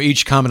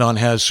 each commandant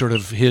has sort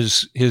of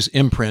his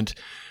imprint.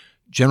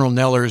 General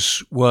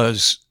Neller's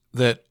was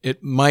that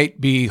it might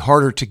be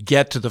harder to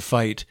get to the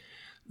fight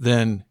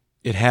than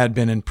it had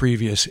been in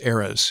previous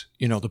eras.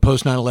 The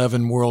post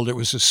 9/11 world, it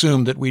was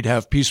assumed that we'd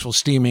have peaceful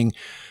steaming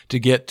to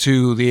get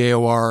to the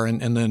AOR.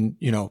 And then,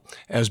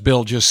 as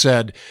Bill just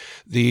said,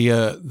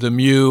 the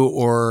MEU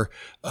or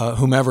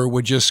whomever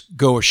would just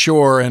go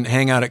ashore and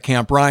hang out at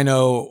Camp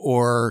Rhino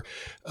or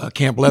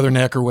Camp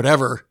Leatherneck or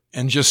whatever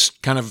and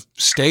just kind of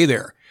stay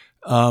there.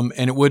 And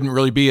it wouldn't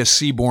really be a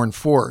seaborne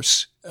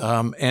force.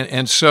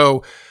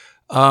 So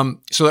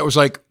that was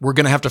like, we're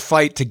going to have to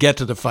fight to get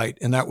to the fight.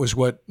 And that was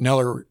what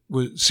Neller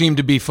seemed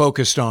to be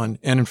focused on.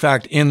 And in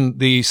fact, in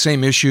the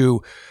same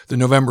issue, the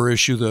November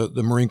issue,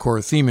 the Marine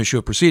Corps theme issue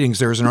of Proceedings,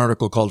 there's an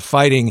article called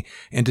Fighting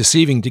and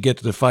Deceiving to Get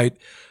to the Fight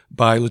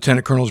by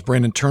Lieutenant Colonels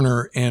Brandon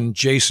Turner and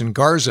Jason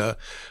Garza,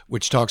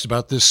 which talks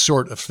about this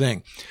sort of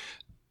thing.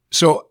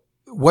 So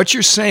what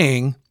you're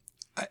saying,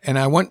 and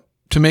I want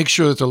to make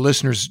sure that the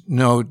listeners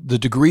know the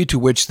degree to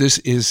which this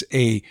is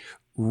a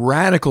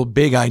radical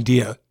big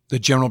idea that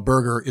General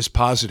Berger is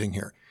positing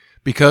here.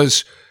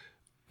 Because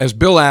as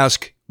Bill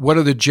asked, what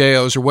are the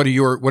JOs or what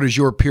is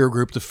your peer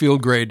group, the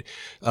field grade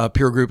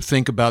peer group,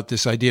 think about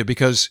this idea?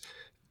 Because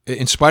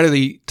in spite of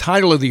the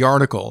title of the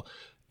article,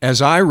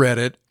 as I read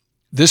it,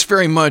 this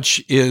very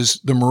much is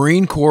the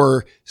Marine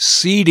Corps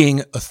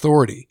ceding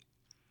authority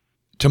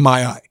to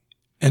my eye.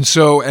 And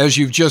so, as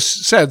you've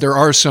just said, there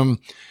are some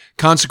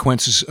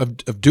consequences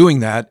of doing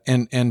that.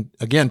 And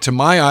again, to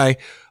my eye,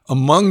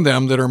 among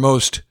them that are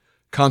most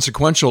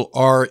consequential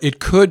are it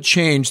could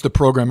change the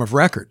program of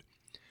record.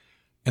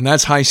 And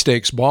that's high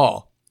stakes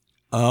ball.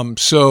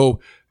 So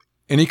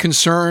any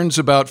concerns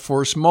about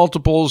force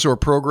multiples or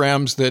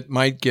programs that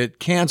might get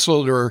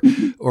canceled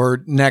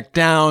or necked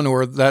down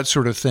or that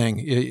sort of thing?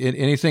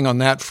 Anything on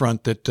that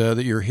front that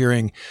you're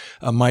hearing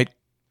might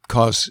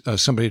cause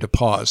somebody to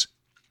pause?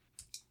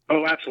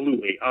 Oh,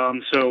 absolutely.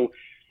 So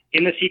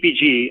in the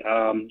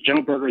CPG,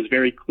 General Berger is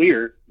very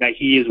clear that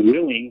he is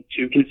willing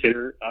to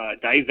consider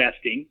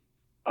divesting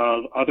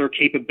of other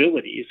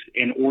capabilities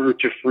in order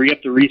to free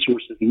up the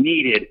resources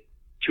needed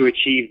to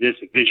achieve this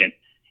vision.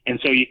 And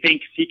so you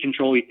think sea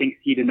control, you think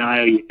sea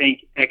denial, you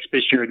think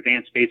expeditionary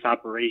advanced space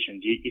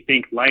operations, you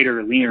think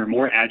lighter, leaner,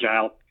 more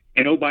agile,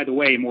 and oh, by the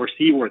way, more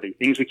seaworthy,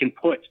 things we can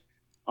put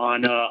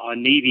on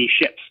Navy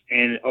ships.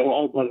 And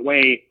oh, by the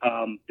way,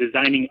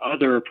 designing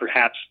other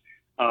perhaps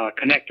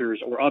connectors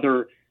or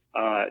other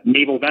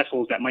naval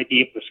vessels that might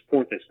be able to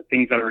support this,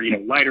 things that are,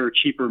 lighter,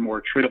 cheaper,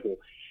 more attritable.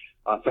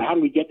 So how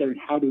do we get there, and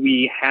how do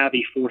we have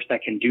a force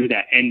that can do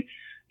that? And,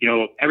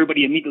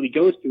 everybody immediately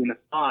goes to, and the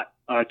thought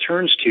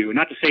turns to,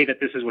 not to say that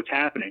this is what's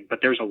happening, but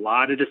there's a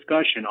lot of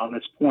discussion on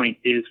this point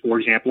is, for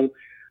example,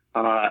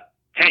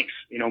 tanks,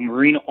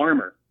 marine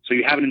armor. So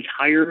you have an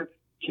entire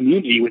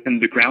community within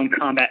the ground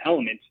combat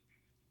element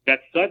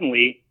that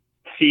suddenly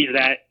sees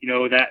that,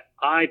 that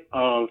eye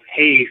of,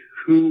 hey,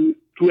 who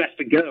has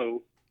to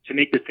go to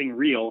make this thing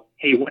real?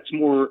 Hey, what's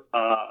more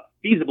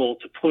feasible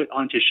to put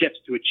onto ships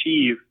to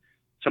achieve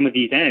some of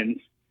these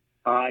ends?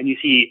 And you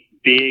see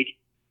big,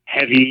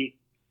 heavy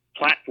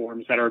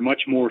platforms that are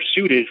much more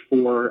suited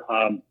for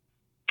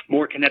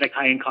more kinetic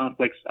high-end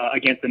conflicts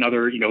against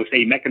another,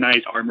 say,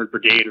 mechanized armored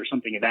brigade or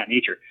something of that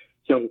nature.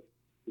 So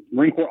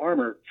Marine Corps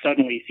armor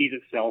suddenly sees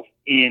itself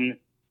in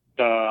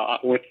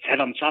or its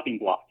head on the chopping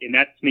block, and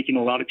that's making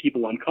a lot of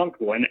people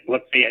uncomfortable. And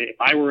let's say if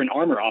I were an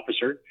armor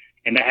officer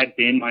and that had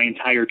been my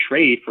entire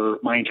trade for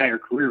my entire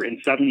career, and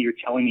suddenly you're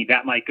telling me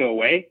that might go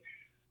away,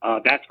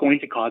 that's going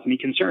to cause me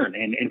concern.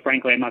 And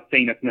frankly, I'm not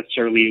saying that's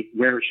necessarily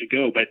where it should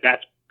go, but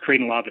that's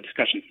creating a lot of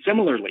discussion.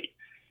 Similarly,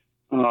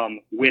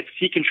 with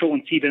sea control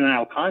and sea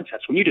denial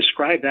concepts, when you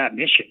describe that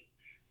mission,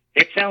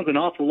 it sounds an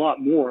awful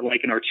lot more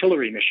like an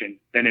artillery mission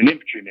than an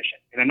infantry mission.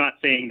 And I'm not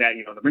saying that,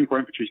 the Marine Corps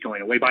infantry is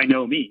going away, by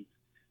no means.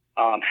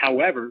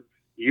 However,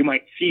 you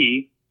might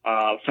see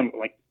some,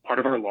 like part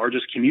of our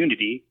largest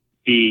community,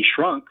 be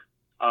shrunk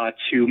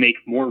to make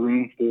more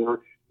room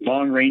for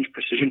long-range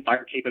precision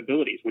fire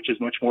capabilities, which is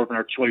much more of an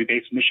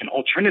artillery-based mission.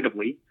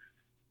 Alternatively,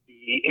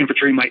 the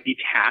infantry might be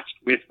tasked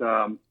with,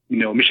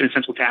 mission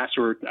essential tasks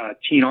or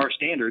TNR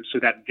standards so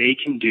that they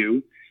can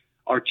do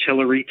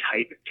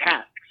artillery-type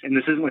tasks. And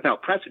this isn't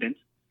without precedent.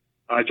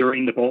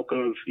 During the bulk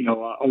of,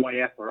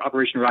 OIF or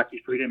Operation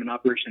Iraqi Freedom and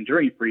Operation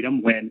Enduring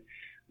Freedom, when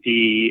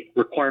the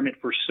requirement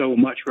for so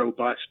much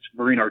robust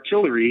Marine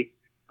artillery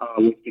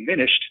was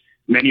diminished,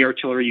 many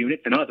artillery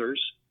units and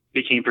others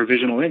became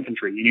provisional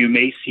infantry. You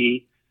may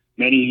see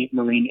many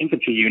Marine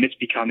infantry units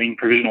becoming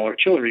provisional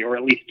artillery, or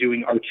at least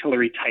doing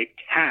artillery-type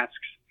tasks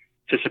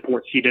to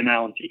support sea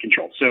denial and sea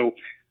control. So,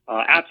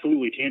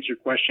 absolutely, to answer your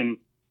question,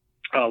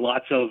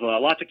 lots of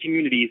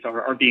communities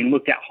are being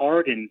looked at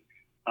hard, and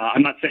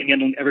I'm not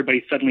saying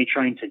everybody's suddenly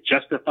trying to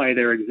justify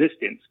their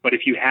existence, but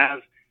if you have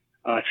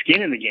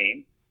skin in the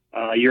game,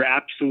 you're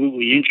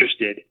absolutely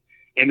interested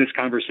in this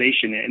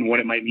conversation and what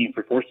it might mean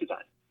for force design.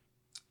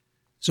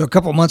 So a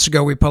couple of months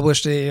ago, we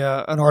published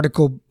an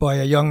article by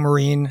a young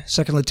Marine,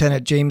 Second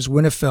Lieutenant James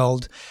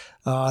Winnefeld,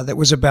 that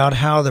was about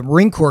how the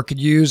Marine Corps could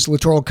use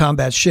littoral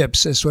combat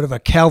ships as sort of a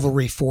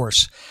cavalry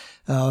force,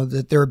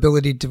 that their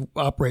ability to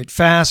operate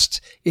fast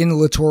in the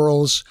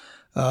littorals,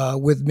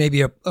 with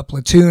maybe a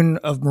platoon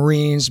of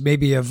Marines,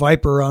 maybe a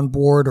Viper on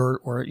board,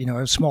 or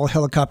a small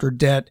helicopter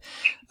jet.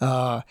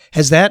 I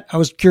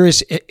was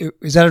curious,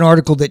 is that an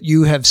article that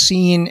you have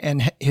seen,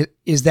 and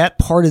is that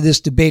part of this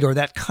debate, or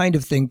that kind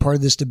of thing part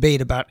of this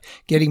debate about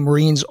getting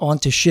Marines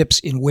onto ships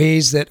in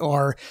ways that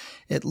are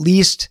at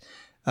least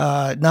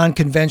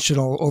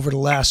non-conventional over the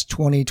last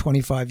 20,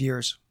 25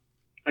 years?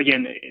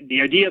 Again,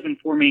 the idea of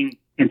informing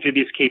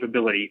amphibious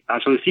capability.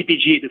 So the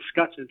CPG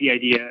discusses the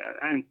idea,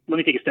 and let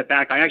me take a step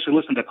back. I actually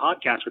listened to a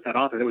podcast with that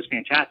author. That was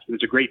fantastic. It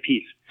was a great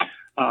piece.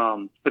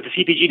 But the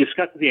CPG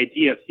discusses the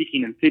idea of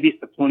seeking amphibious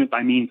deployment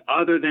by means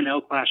other than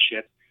L-class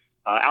ships,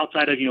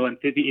 outside of,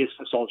 amphibious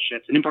assault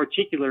ships, and in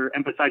particular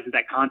emphasizes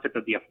that concept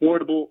of the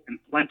affordable and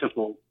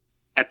plentiful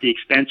at the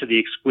expense of the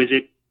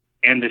exquisite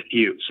and the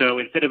few. So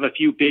instead of a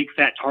few big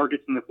fat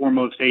targets in the form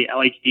of, say,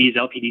 LHDs,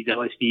 LPDs,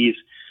 LSDs,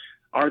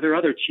 are there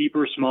other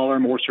cheaper, smaller,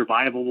 more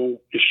survivable,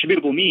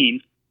 distributable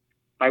means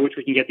by which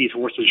we can get these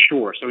horses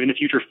ashore? So in the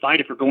future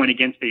fight, if we're going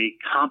against a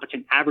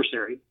competent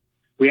adversary,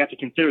 we have to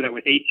consider that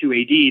with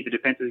A2AD, the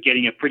defense is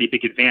getting a pretty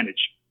big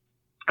advantage,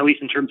 at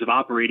least in terms of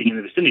operating in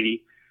the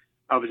vicinity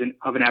of an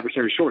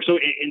adversary shore. So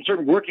in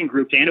certain working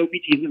groups and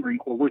OPTs in the Marine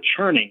Corps, we're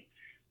churning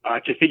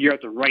to figure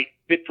out the right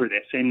fit for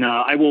this. And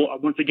I will,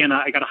 once again,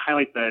 I got to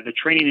highlight the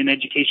Training and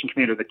Education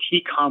Commander, the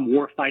TCOM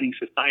Warfighting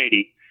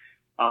Society.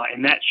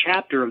 And that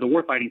chapter of the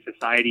Warfighting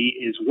Society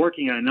is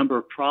working on a number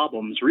of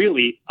problems,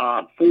 really,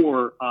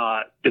 for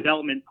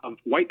development of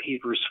white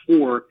papers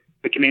for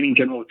the Commanding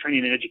General of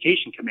Training and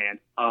Education Command,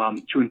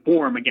 to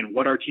inform, again,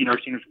 what are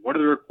TNR standards, what are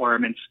the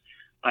requirements,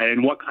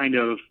 and what kind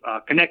of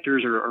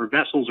connectors or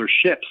vessels or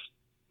ships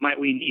might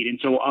we need. And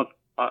so,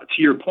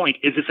 to your point,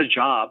 is this a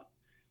job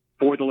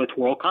for the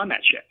littoral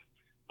combat ship?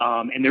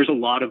 And there's a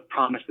lot of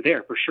promise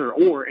there, for sure.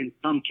 Or in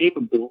some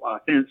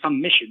in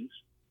some missions,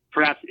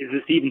 perhaps, is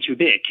this even too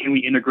big? Can we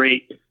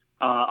integrate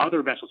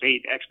other vessels,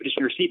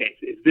 expeditionary sea base?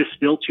 Is this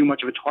still too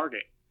much of a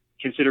target,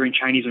 considering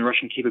Chinese and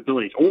Russian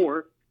capabilities?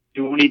 Or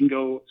do we want to even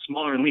go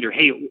smaller and leader?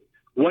 Hey,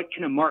 what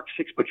can a Mark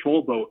 6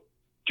 patrol boat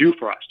do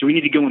for us? Do we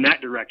need to go in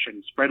that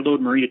direction? Spread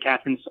load marine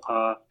attachments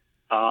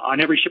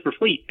on every ship or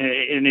fleet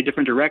in a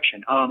different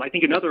direction. I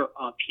think another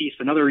piece,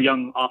 another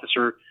young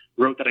officer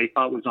wrote that I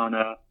thought was on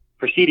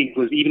Proceedings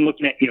was even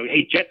looking at,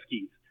 hey, jet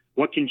skis.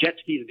 What can jet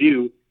skis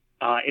do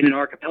in an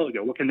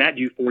archipelago? What can that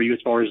do for you as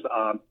far as,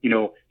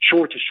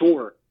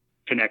 shore-to-shore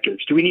connectors?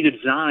 Do we need to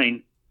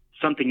design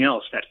something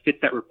else that fits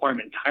that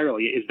requirement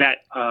entirely? Is that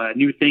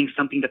new thing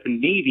something that the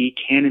Navy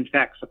can, in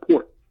fact,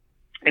 support?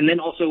 And then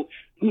also,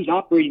 who's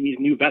operating these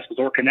new vessels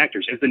or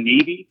connectors? Is the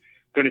Navy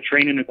going to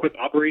train and equip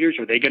operators?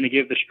 Are they going to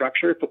give the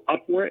structure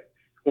up for it?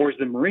 Or is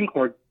the Marine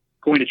Corps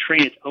going to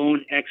train its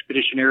own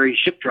expeditionary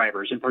ship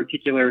drivers, in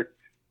particular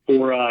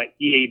for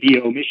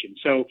EABO missions?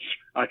 So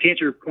to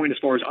answer your point as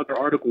far as other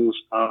articles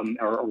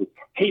or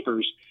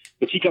papers,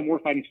 the Seacat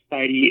Warfighting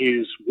Society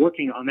is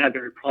working on that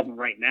very problem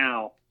right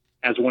now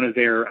as one of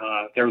their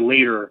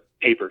later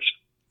papers.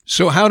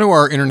 So how do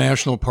our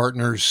international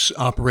partners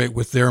operate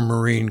with their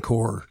Marine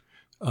Corps?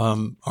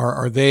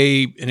 Are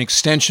they an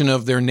extension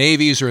of their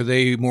navies, or are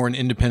they more an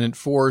independent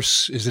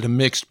force? Is it a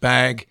mixed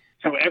bag?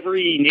 So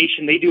every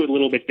nation, they do it a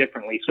little bit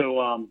differently.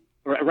 So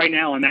right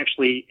now I'm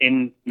actually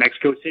in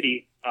Mexico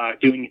City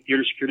doing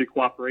theater security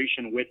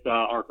cooperation with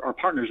our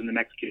partners in the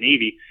Mexican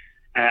Navy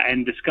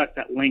and discuss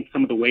at length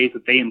some of the ways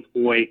that they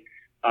employ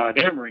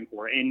their Marine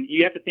Corps. And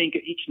you have to think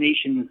of each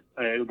nation,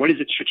 what is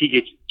its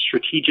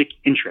strategic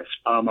interest?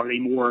 Are they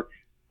more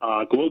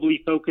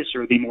globally focused,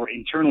 or are they more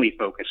internally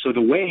focused? So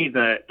the way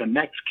the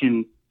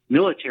Mexican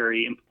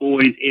military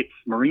employs its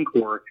Marine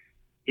Corps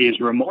is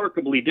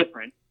remarkably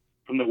different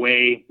from the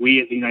way we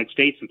as the United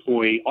States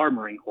employ our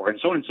Marine Corps, and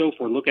so on and so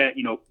forth. Look at,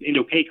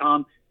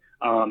 Indo-PACOM,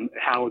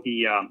 how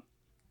the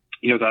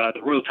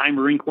Royal Thai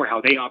Marine Corps,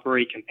 how they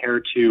operate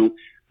compared to,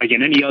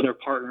 again, any other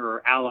partner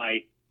or ally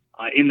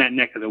in that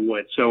neck of the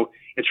woods. So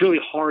it's really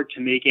hard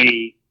to make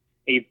a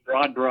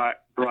broad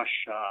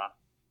brush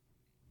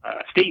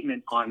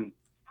statement on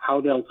how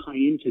they'll tie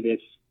into this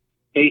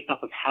based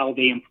off of how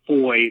they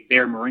employ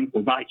their Marine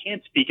Corps. But I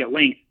can speak at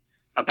length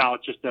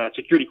about just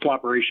security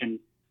cooperation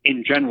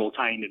in general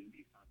tying into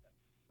these concepts.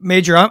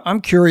 Major,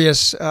 I'm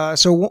curious.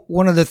 So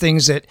one of the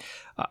things that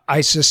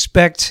I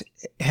suspect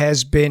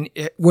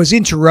was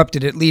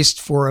interrupted at least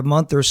for a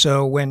month or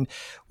so when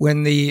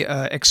the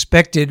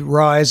expected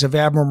rise of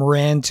Admiral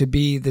Moran to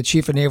be the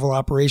Chief of Naval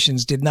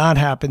Operations did not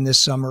happen this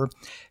summer,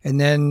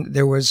 and then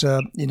there was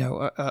a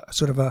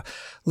sort of a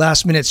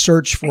last minute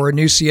search for a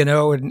new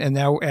CNO, and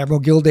now Admiral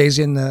Gilday's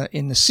in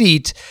the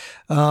seat.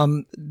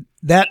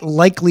 That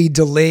likely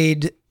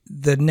delayed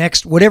the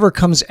next whatever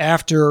comes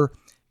after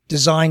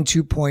Design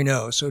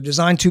 2.0. So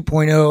Design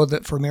 2.0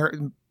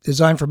 that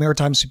Design for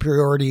Maritime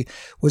Superiority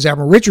was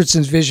Admiral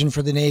Richardson's vision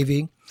for the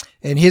Navy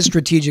and his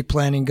strategic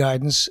planning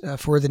guidance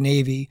for the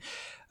Navy.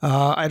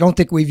 I don't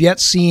think we've yet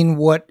seen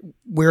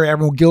where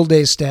Admiral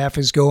Gilday's staff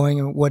is going,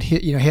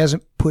 and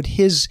hasn't put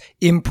his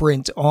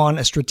imprint on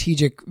a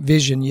strategic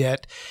vision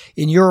yet.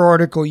 In your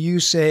article, you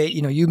say,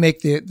 you make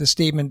the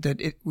statement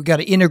that we got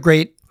to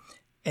integrate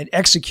and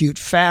execute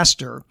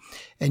faster.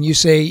 And you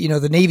say,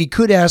 the Navy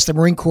could ask the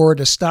Marine Corps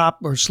to stop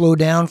or slow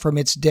down from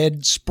its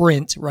dead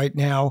sprint right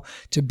now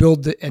to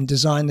build and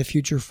design the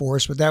future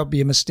force, but that would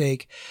be a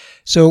mistake.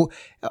 So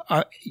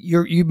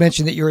you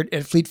mentioned that you're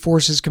at Fleet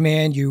Forces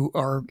Command. You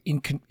are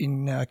in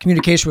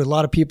communication with a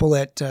lot of people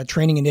at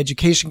Training and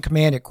Education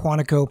Command at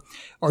Quantico.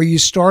 Are you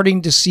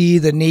starting to see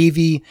the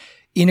Navy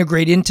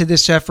integrate into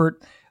this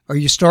effort? Are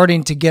you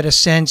starting to get a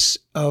sense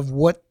of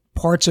what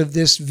parts of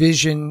this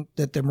vision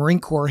that the Marine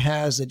Corps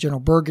has, that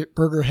General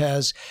Berger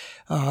has,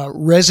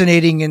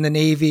 resonating in the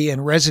Navy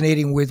and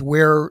resonating with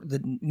where the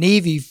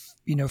Navy,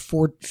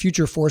 for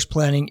future force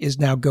planning is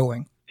now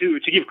going? To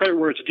give credit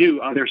where it's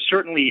due, there's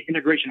certainly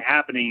integration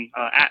happening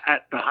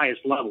at the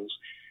highest levels.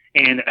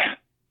 And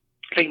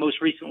I think most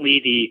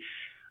recently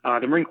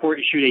the Marine Corps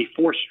issued a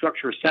force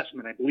structure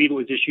assessment. I believe it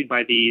was issued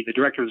by the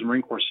director of the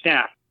Marine Corps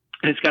staff.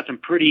 And it's got some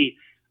pretty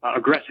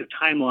aggressive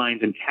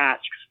timelines and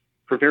tasks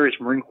for various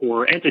Marine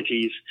Corps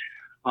entities.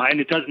 And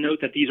it does note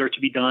that these are to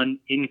be done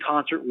in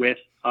concert with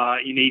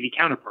Navy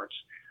counterparts.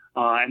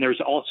 And there's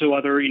also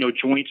other,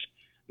 joint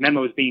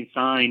memos being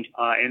signed,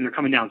 and they're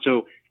coming down.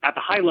 So at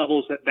the high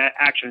levels, that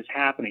action is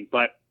happening.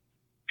 But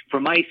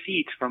from my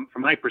seat, from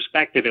my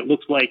perspective, it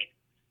looks like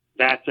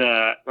that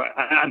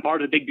I'm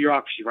part of the big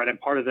bureaucracy, right? I'm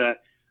part of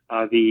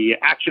the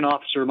action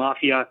officer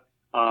mafia,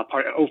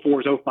 part of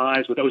 04s,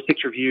 05s with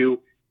 06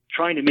 review,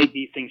 trying to make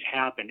these things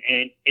happen.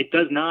 And it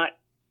does not,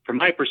 from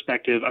my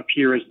perspective,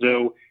 appear as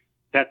though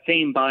that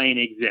same buy-in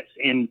exists.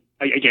 And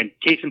again,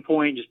 case in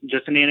point,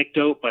 just an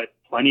anecdote, but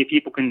plenty of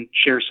people can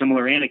share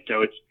similar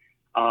anecdotes.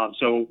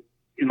 So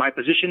in my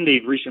position,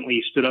 they've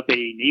recently stood up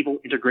a naval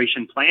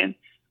integration plan,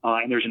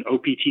 and there's an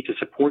OPT to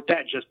support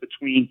that just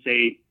between,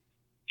 say,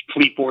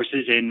 Fleet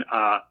Forces and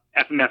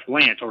FMF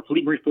Lance, or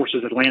Fleet Marine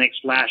Forces Atlantic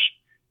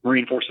 /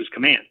 Marine Forces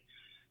Command.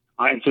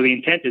 And so the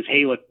intent is,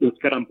 hey, let's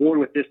get on board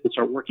with this, let's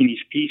start working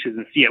these pieces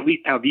and see at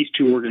least how these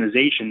two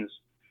organizations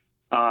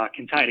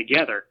can tie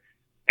together.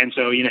 And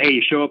so, hey,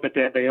 you show up at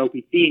the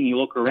OPT and you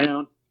look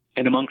around,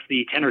 and amongst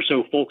the 10 or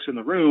so folks in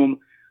the room,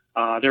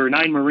 there are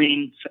 9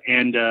 Marines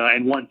and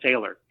 1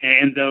 sailor.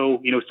 And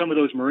though, some of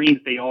those Marines,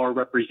 they are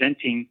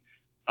representing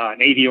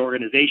Navy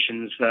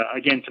organizations,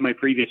 again, to my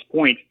previous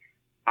point,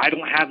 I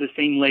don't have the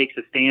same legs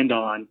to stand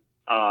on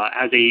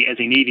as a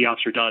Navy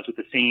officer does, with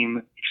the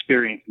same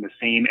experience and the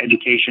same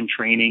education,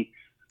 training,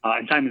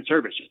 and time in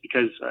service, just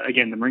because,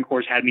 again, the Marine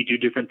Corps had me do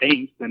different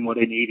things than what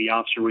a Navy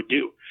officer would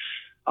do.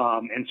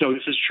 And so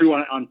this is true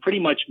on pretty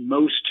much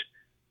most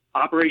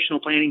operational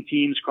planning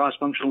teams,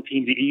 cross-functional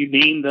teams. You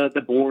name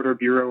the board or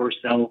bureau or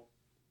cell.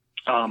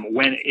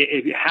 When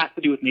it has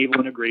to do with naval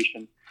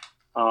integration,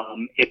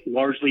 it's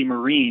largely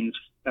Marines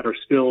that are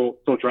still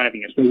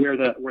driving it. So where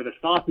the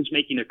sausage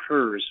making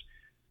occurs,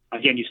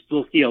 again, you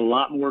still see a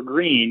lot more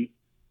green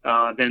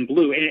than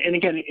blue. And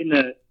again, in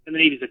the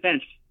Navy's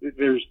defense,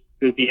 there's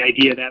the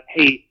idea that,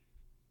 hey,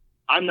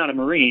 I'm not a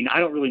Marine, I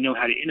don't really know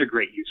how to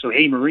integrate you. So,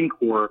 hey, Marine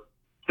Corps,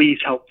 please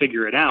help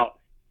figure it out.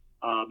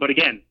 But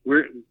again,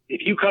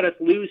 if you cut us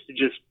loose to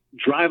just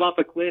drive off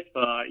a cliff,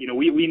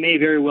 we may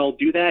very well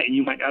do that, and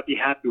you might not be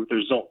happy with the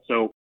results.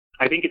 So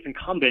I think it's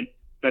incumbent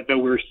that though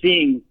we're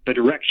seeing the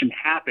direction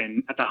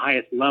happen at the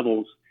highest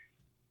levels,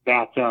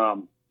 that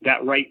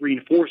right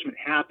reinforcement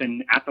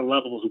happen at the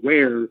levels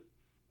where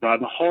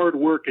the hard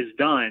work is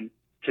done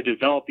to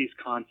develop these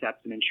concepts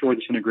and ensure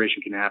this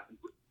integration can happen.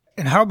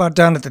 And how about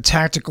down at the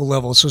tactical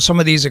level? So some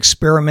of these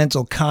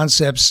experimental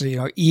concepts,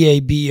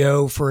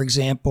 EABO, for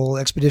example,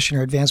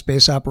 Expeditionary Advanced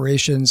Base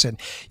Operations, and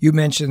you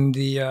mentioned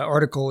the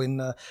article in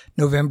the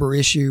November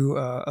issue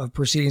of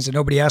Proceedings that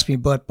nobody asked me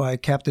but by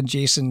Captain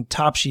Jason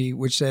Topshee,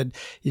 which said,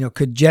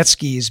 could jet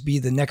skis be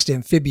the next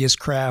amphibious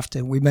craft?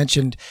 And we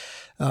mentioned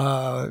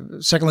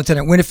Second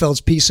Lieutenant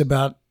Winnefeld's piece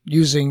about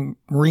using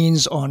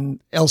Marines on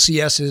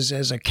LCSs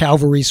as a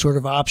cavalry sort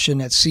of option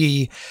at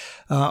sea.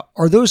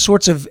 Are those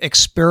sorts of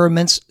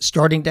experiments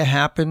starting to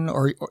happen,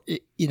 or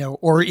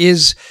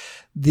is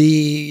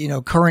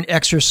the current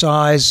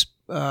exercise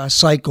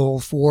cycle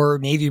for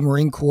Navy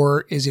Marine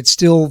Corps, is it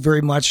still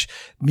very much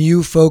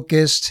MEU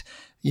focused?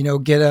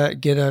 Get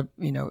an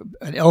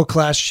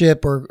L-class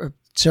ship or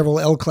several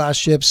L-class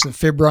ships, the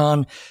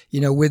Fibron,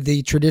 with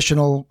the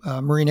traditional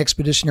Marine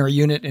Expeditionary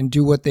Unit, and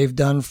do what they've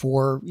done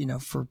for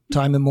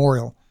time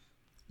immemorial.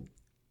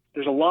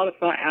 There's a lot of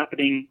thought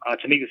happening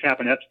to make this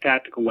happen at the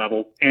tactical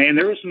level, and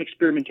there is some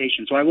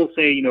experimentation. So I will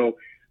say,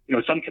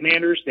 some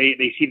commanders,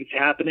 they see this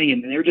happening,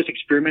 and they're just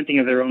experimenting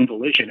of their own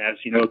volition. As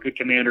a good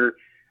commander,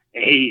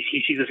 hey,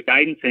 he sees this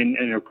guidance,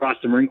 and across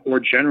the Marine Corps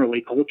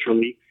generally,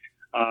 culturally,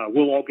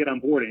 we'll all get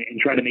on board and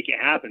try to make it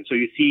happen. So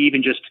you see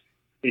even just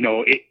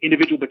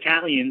individual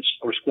battalions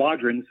or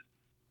squadrons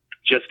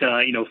just,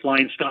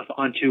 flying stuff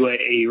onto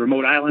a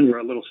remote island or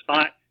a little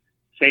spot,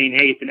 saying,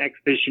 hey, it's an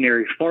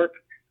expeditionary FARP,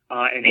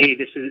 and hey,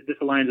 this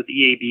aligns with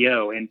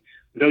EABO. And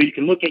though you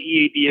can look at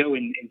EABO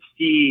and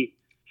see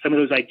some of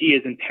those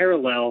ideas in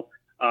parallel,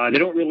 they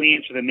don't really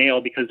answer the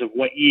mail because of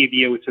what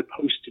EABO is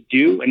supposed to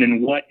do and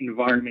in what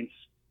environments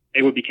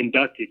it would be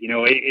conducted.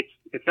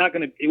 It's not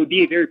going to, it would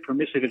be a very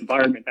permissive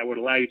environment that would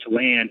allow you to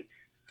land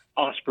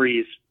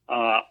Ospreys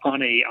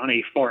on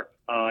a FARP.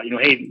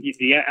 Hey,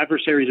 the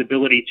adversary's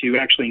ability to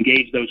actually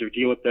engage those or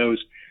deal with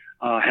those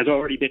has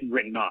already been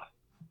written off.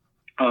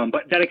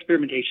 But that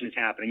experimentation is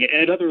happening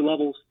at other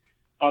levels,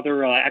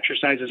 other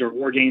exercises or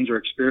war games or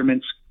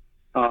experiments.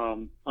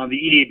 On the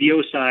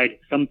EABO side,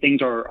 some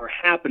things are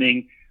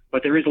happening,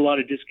 but there is a lot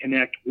of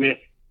disconnect with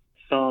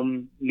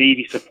some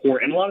Navy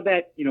support, and a lot of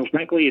that,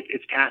 frankly,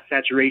 it's task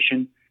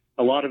saturation.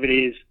 A lot of it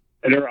is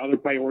there are other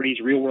priorities,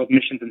 real world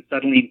missions, and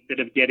suddenly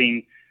instead of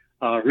getting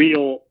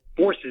real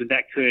forces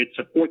that could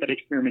support that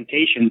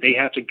experimentation, they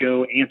have to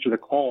go answer the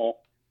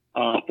call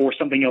for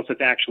something else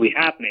that's actually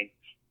happening.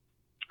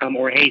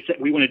 Or, hey,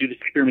 we want to do this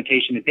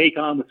experimentation in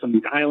Dacom with some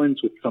of these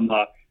islands, with some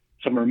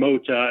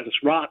remote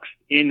rocks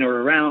in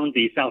or around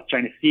the South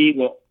China Sea.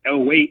 Well, oh,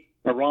 wait,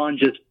 Iran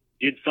just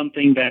did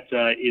something that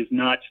is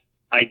not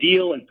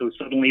ideal, and so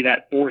suddenly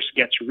that force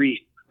gets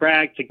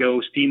refragged to go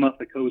steam up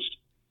the coast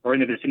or in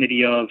the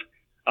vicinity of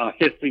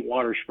Fifth Fleet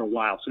waters for a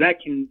while. So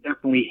that can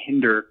definitely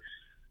hinder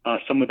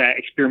some of that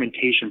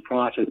experimentation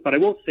process. But I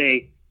will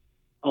say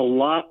a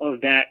lot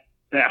of that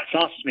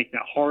sausage making,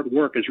 that hard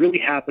work, is really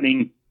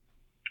happening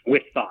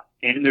with thought.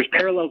 And there's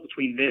parallels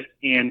between this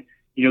and,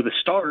 the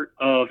start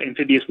of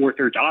amphibious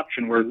warfare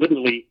adoption, where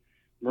literally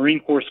Marine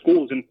Corps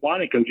schools in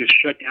Quantico just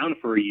shut down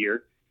for a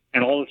year,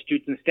 and all the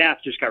students and staff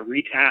just got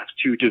retasked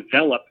to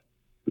develop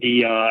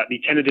the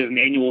tentative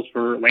manuals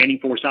for landing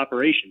force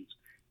operations.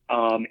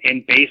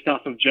 And based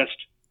off of just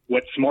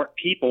what smart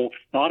people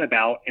thought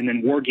about and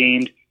then war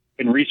gamed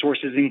in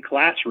resources in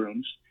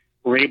classrooms,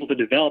 were able to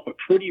develop a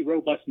pretty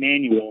robust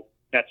manual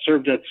that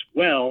served us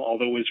well,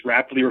 although it was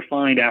rapidly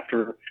refined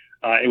after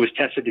it was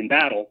tested in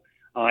battle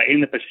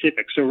in the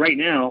Pacific. So right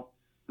now,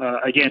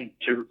 again,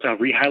 to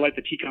re-highlight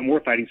the TCOM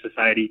Warfighting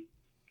Society,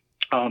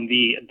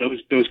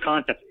 those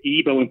concepts,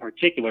 EBO in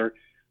particular,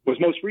 was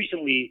most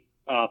recently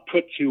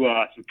put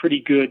to some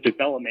pretty good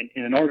development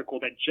in an article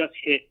that just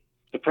hit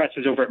the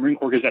presses over at Marine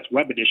Corps Gazette's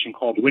web edition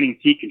called Winning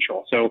Sea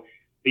Control. So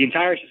the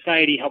entire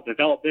society helped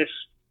develop this.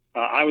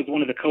 I was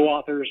one of the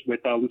co-authors with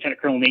Lieutenant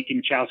Colonel Nate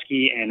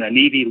Machowski and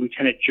Navy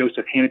Lieutenant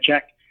Joseph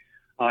Hanachek.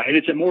 And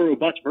it's a more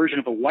robust version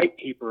of a white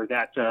paper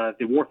that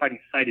the Warfighting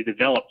Society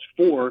developed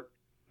for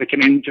the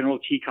Commanding General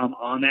of TCOM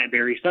on that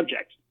very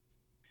subject.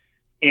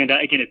 And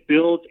again, it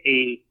builds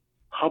a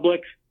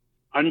public,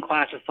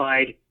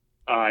 unclassified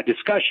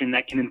discussion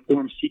that can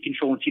inform sea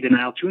control and sea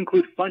denial to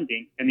include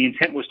funding. And the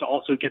intent was to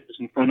also get this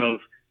in front of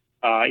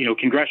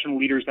congressional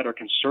leaders that are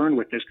concerned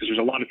with this, because there's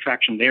a lot of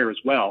traction there as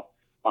well.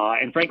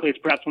 And frankly, it's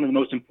perhaps one of the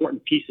most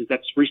important pieces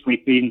that's recently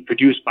been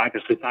produced by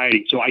the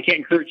Society. So I can't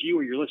encourage you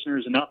or your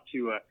listeners enough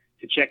to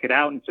check it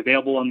out. And it's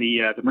available on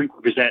the Marine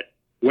Corps Gazette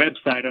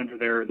website under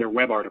their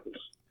web articles.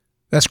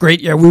 That's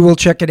great. Yeah, we will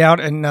check it out.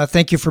 And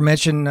thank you for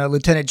mentioning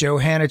Lieutenant Joe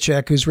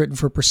Hanachek, who's written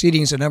for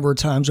Proceedings a number of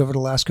times over the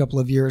last couple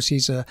of years.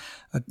 He's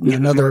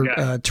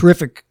another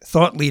terrific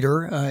thought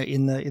leader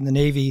in the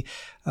Navy.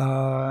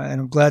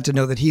 And I'm glad to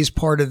know that he's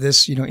part of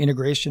this,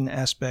 integration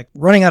aspect.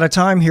 Running out of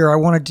time here, I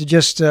wanted to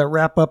just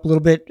wrap up a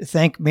little bit.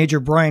 Thank Major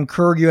Brian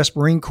Kerr, U.S.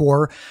 Marine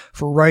Corps,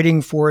 for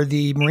writing for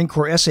the Marine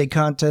Corps essay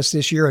contest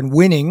this year and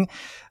winning.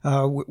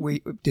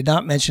 We did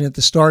not mention at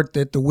the start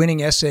that the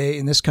winning essay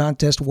in this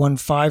contest won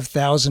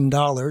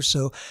 $5,000.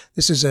 So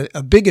this is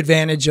a big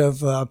advantage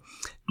of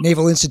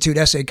Naval Institute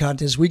essay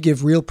contest. We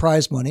give real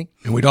prize money.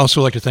 And we'd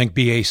also like to thank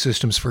BAE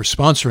Systems for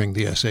sponsoring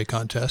the essay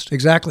contest.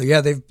 Exactly.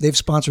 Yeah, they've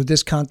sponsored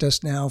this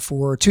contest now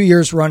for 2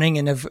 years running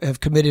and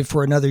have committed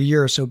for another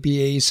year. So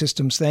BAE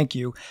Systems, thank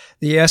you.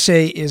 The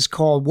essay is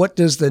called "What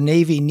Does the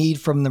Navy Need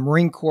from the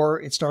Marine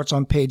Corps?" It starts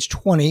on page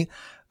 20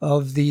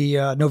 of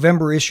the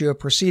November issue of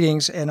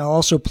Proceedings. And I'll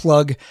also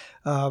plug,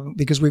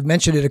 because we've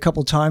mentioned it a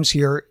couple times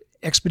here,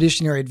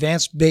 Expeditionary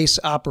Advanced Base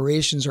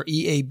Operations, or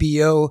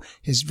EABO,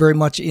 is very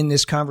much in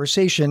this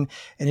conversation.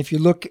 And if you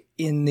look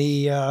in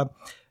the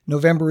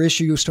November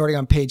issue, starting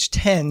on page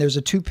 10, there's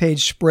a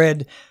 2-page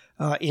spread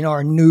in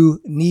our new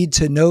Need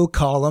to Know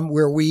column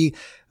where we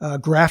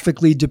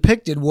graphically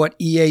depicted what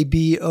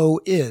EABO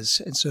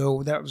is. And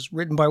so that was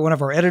written by one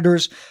of our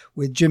editors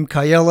with Jim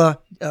Cayella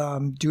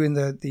doing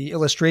the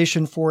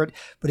illustration for it.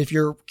 But if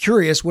you're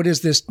curious, what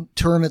is this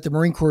term that the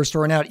Marine Corps is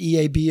throwing out,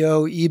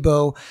 EABO,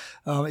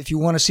 EBO, if you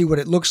want to see what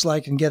it looks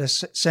like and get a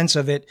sense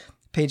of it,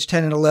 page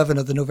 10 and 11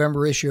 of the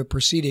November issue of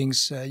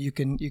Proceedings, you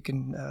can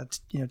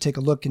take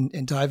a look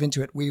and dive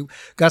into it. We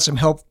got some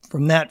help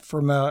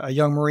from a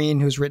young Marine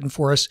who's written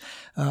for us,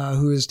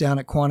 who is down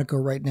at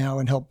Quantico right now,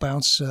 and helped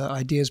bounce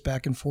ideas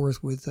back and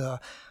forth with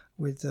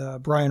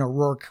Brian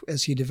O'Rourke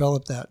as he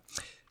developed that.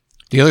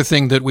 The other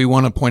thing that we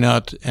want to point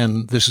out,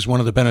 and this is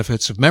one of the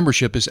benefits of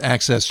membership, is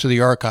access to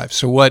the archive.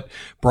 So what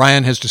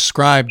Brian has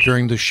described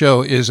during the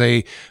show is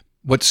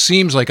what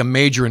seems like a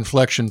major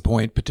inflection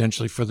point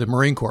potentially for the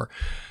Marine Corps.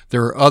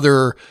 There are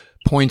other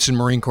points in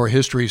Marine Corps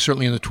history,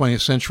 certainly in the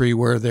 20th century,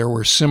 where there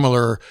were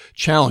similar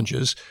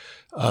challenges.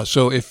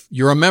 So if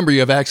you're a member, you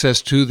have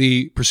access to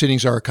the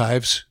Proceedings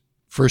archives,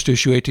 first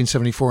issue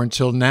 1874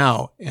 until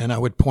now. And I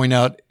would point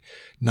out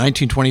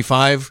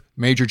 1925,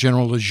 Major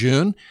General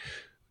Lejeune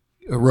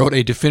wrote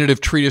a definitive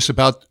treatise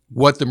about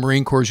what the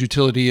Marine Corps'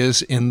 utility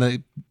is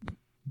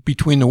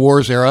between the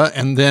wars era.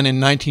 And then in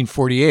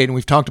 1948, and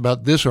we've talked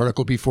about this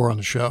article before on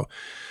the show,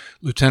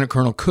 Lieutenant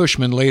Colonel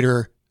Cushman,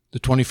 later the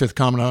 25th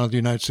Commandant of the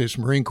United States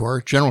Marine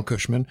Corps, General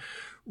Cushman,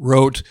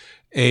 wrote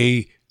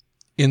in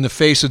the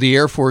face of the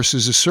Air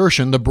Force's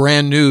assertion, the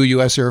brand new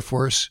U.S. Air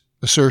Force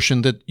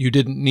assertion that you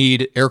didn't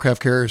need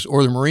aircraft carriers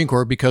or the Marine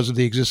Corps because of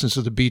the existence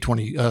of the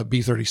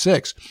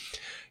B-36.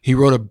 He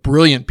wrote a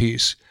brilliant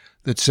piece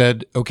that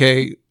said,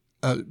 okay,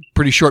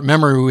 pretty short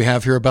memory we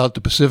have here about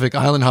the Pacific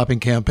Island hopping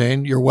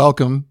campaign. You're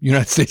welcome,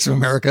 United States of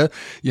America.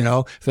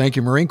 Thank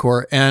you, Marine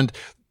Corps. And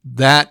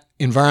that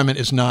environment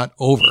is not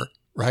over,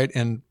 right?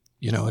 And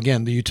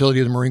again, the utility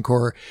of the Marine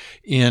Corps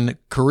in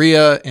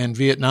Korea and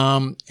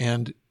Vietnam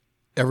and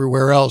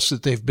everywhere else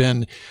that they've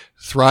been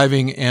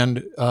thriving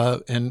and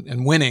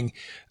winning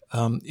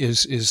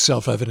is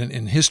self-evident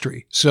in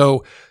history.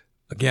 So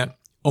again,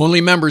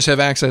 only members have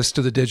access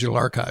to the digital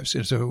archives.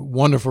 It's a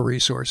wonderful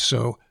resource.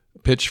 So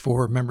pitch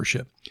for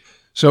membership.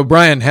 So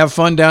Brian, have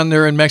fun down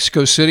there in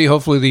Mexico City.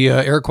 Hopefully the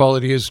air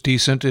quality is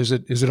decent. Is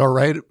it all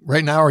right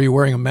right now? Are you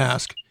wearing a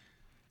mask?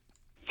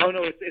 Oh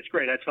no, it's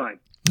great. That's fine.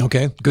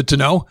 Okay, good to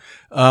know.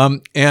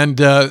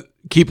 And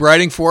keep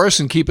writing for us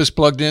and keep us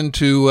plugged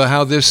into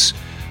how this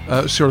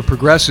sort of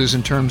progresses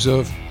in terms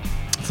of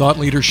thought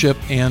leadership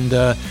and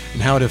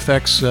how it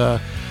affects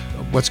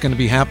what's going to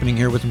be happening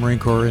here with the Marine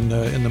Corps in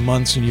the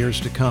months and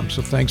years to come.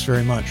 So thanks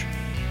very much.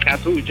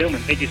 Absolutely,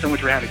 gentlemen. Thank you so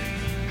much for having me.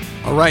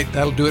 All right,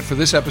 that'll do it for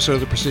this episode of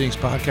the Proceedings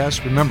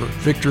Podcast. Remember,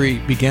 victory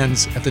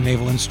begins at the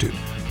Naval Institute.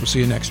 We'll see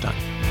you next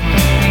time.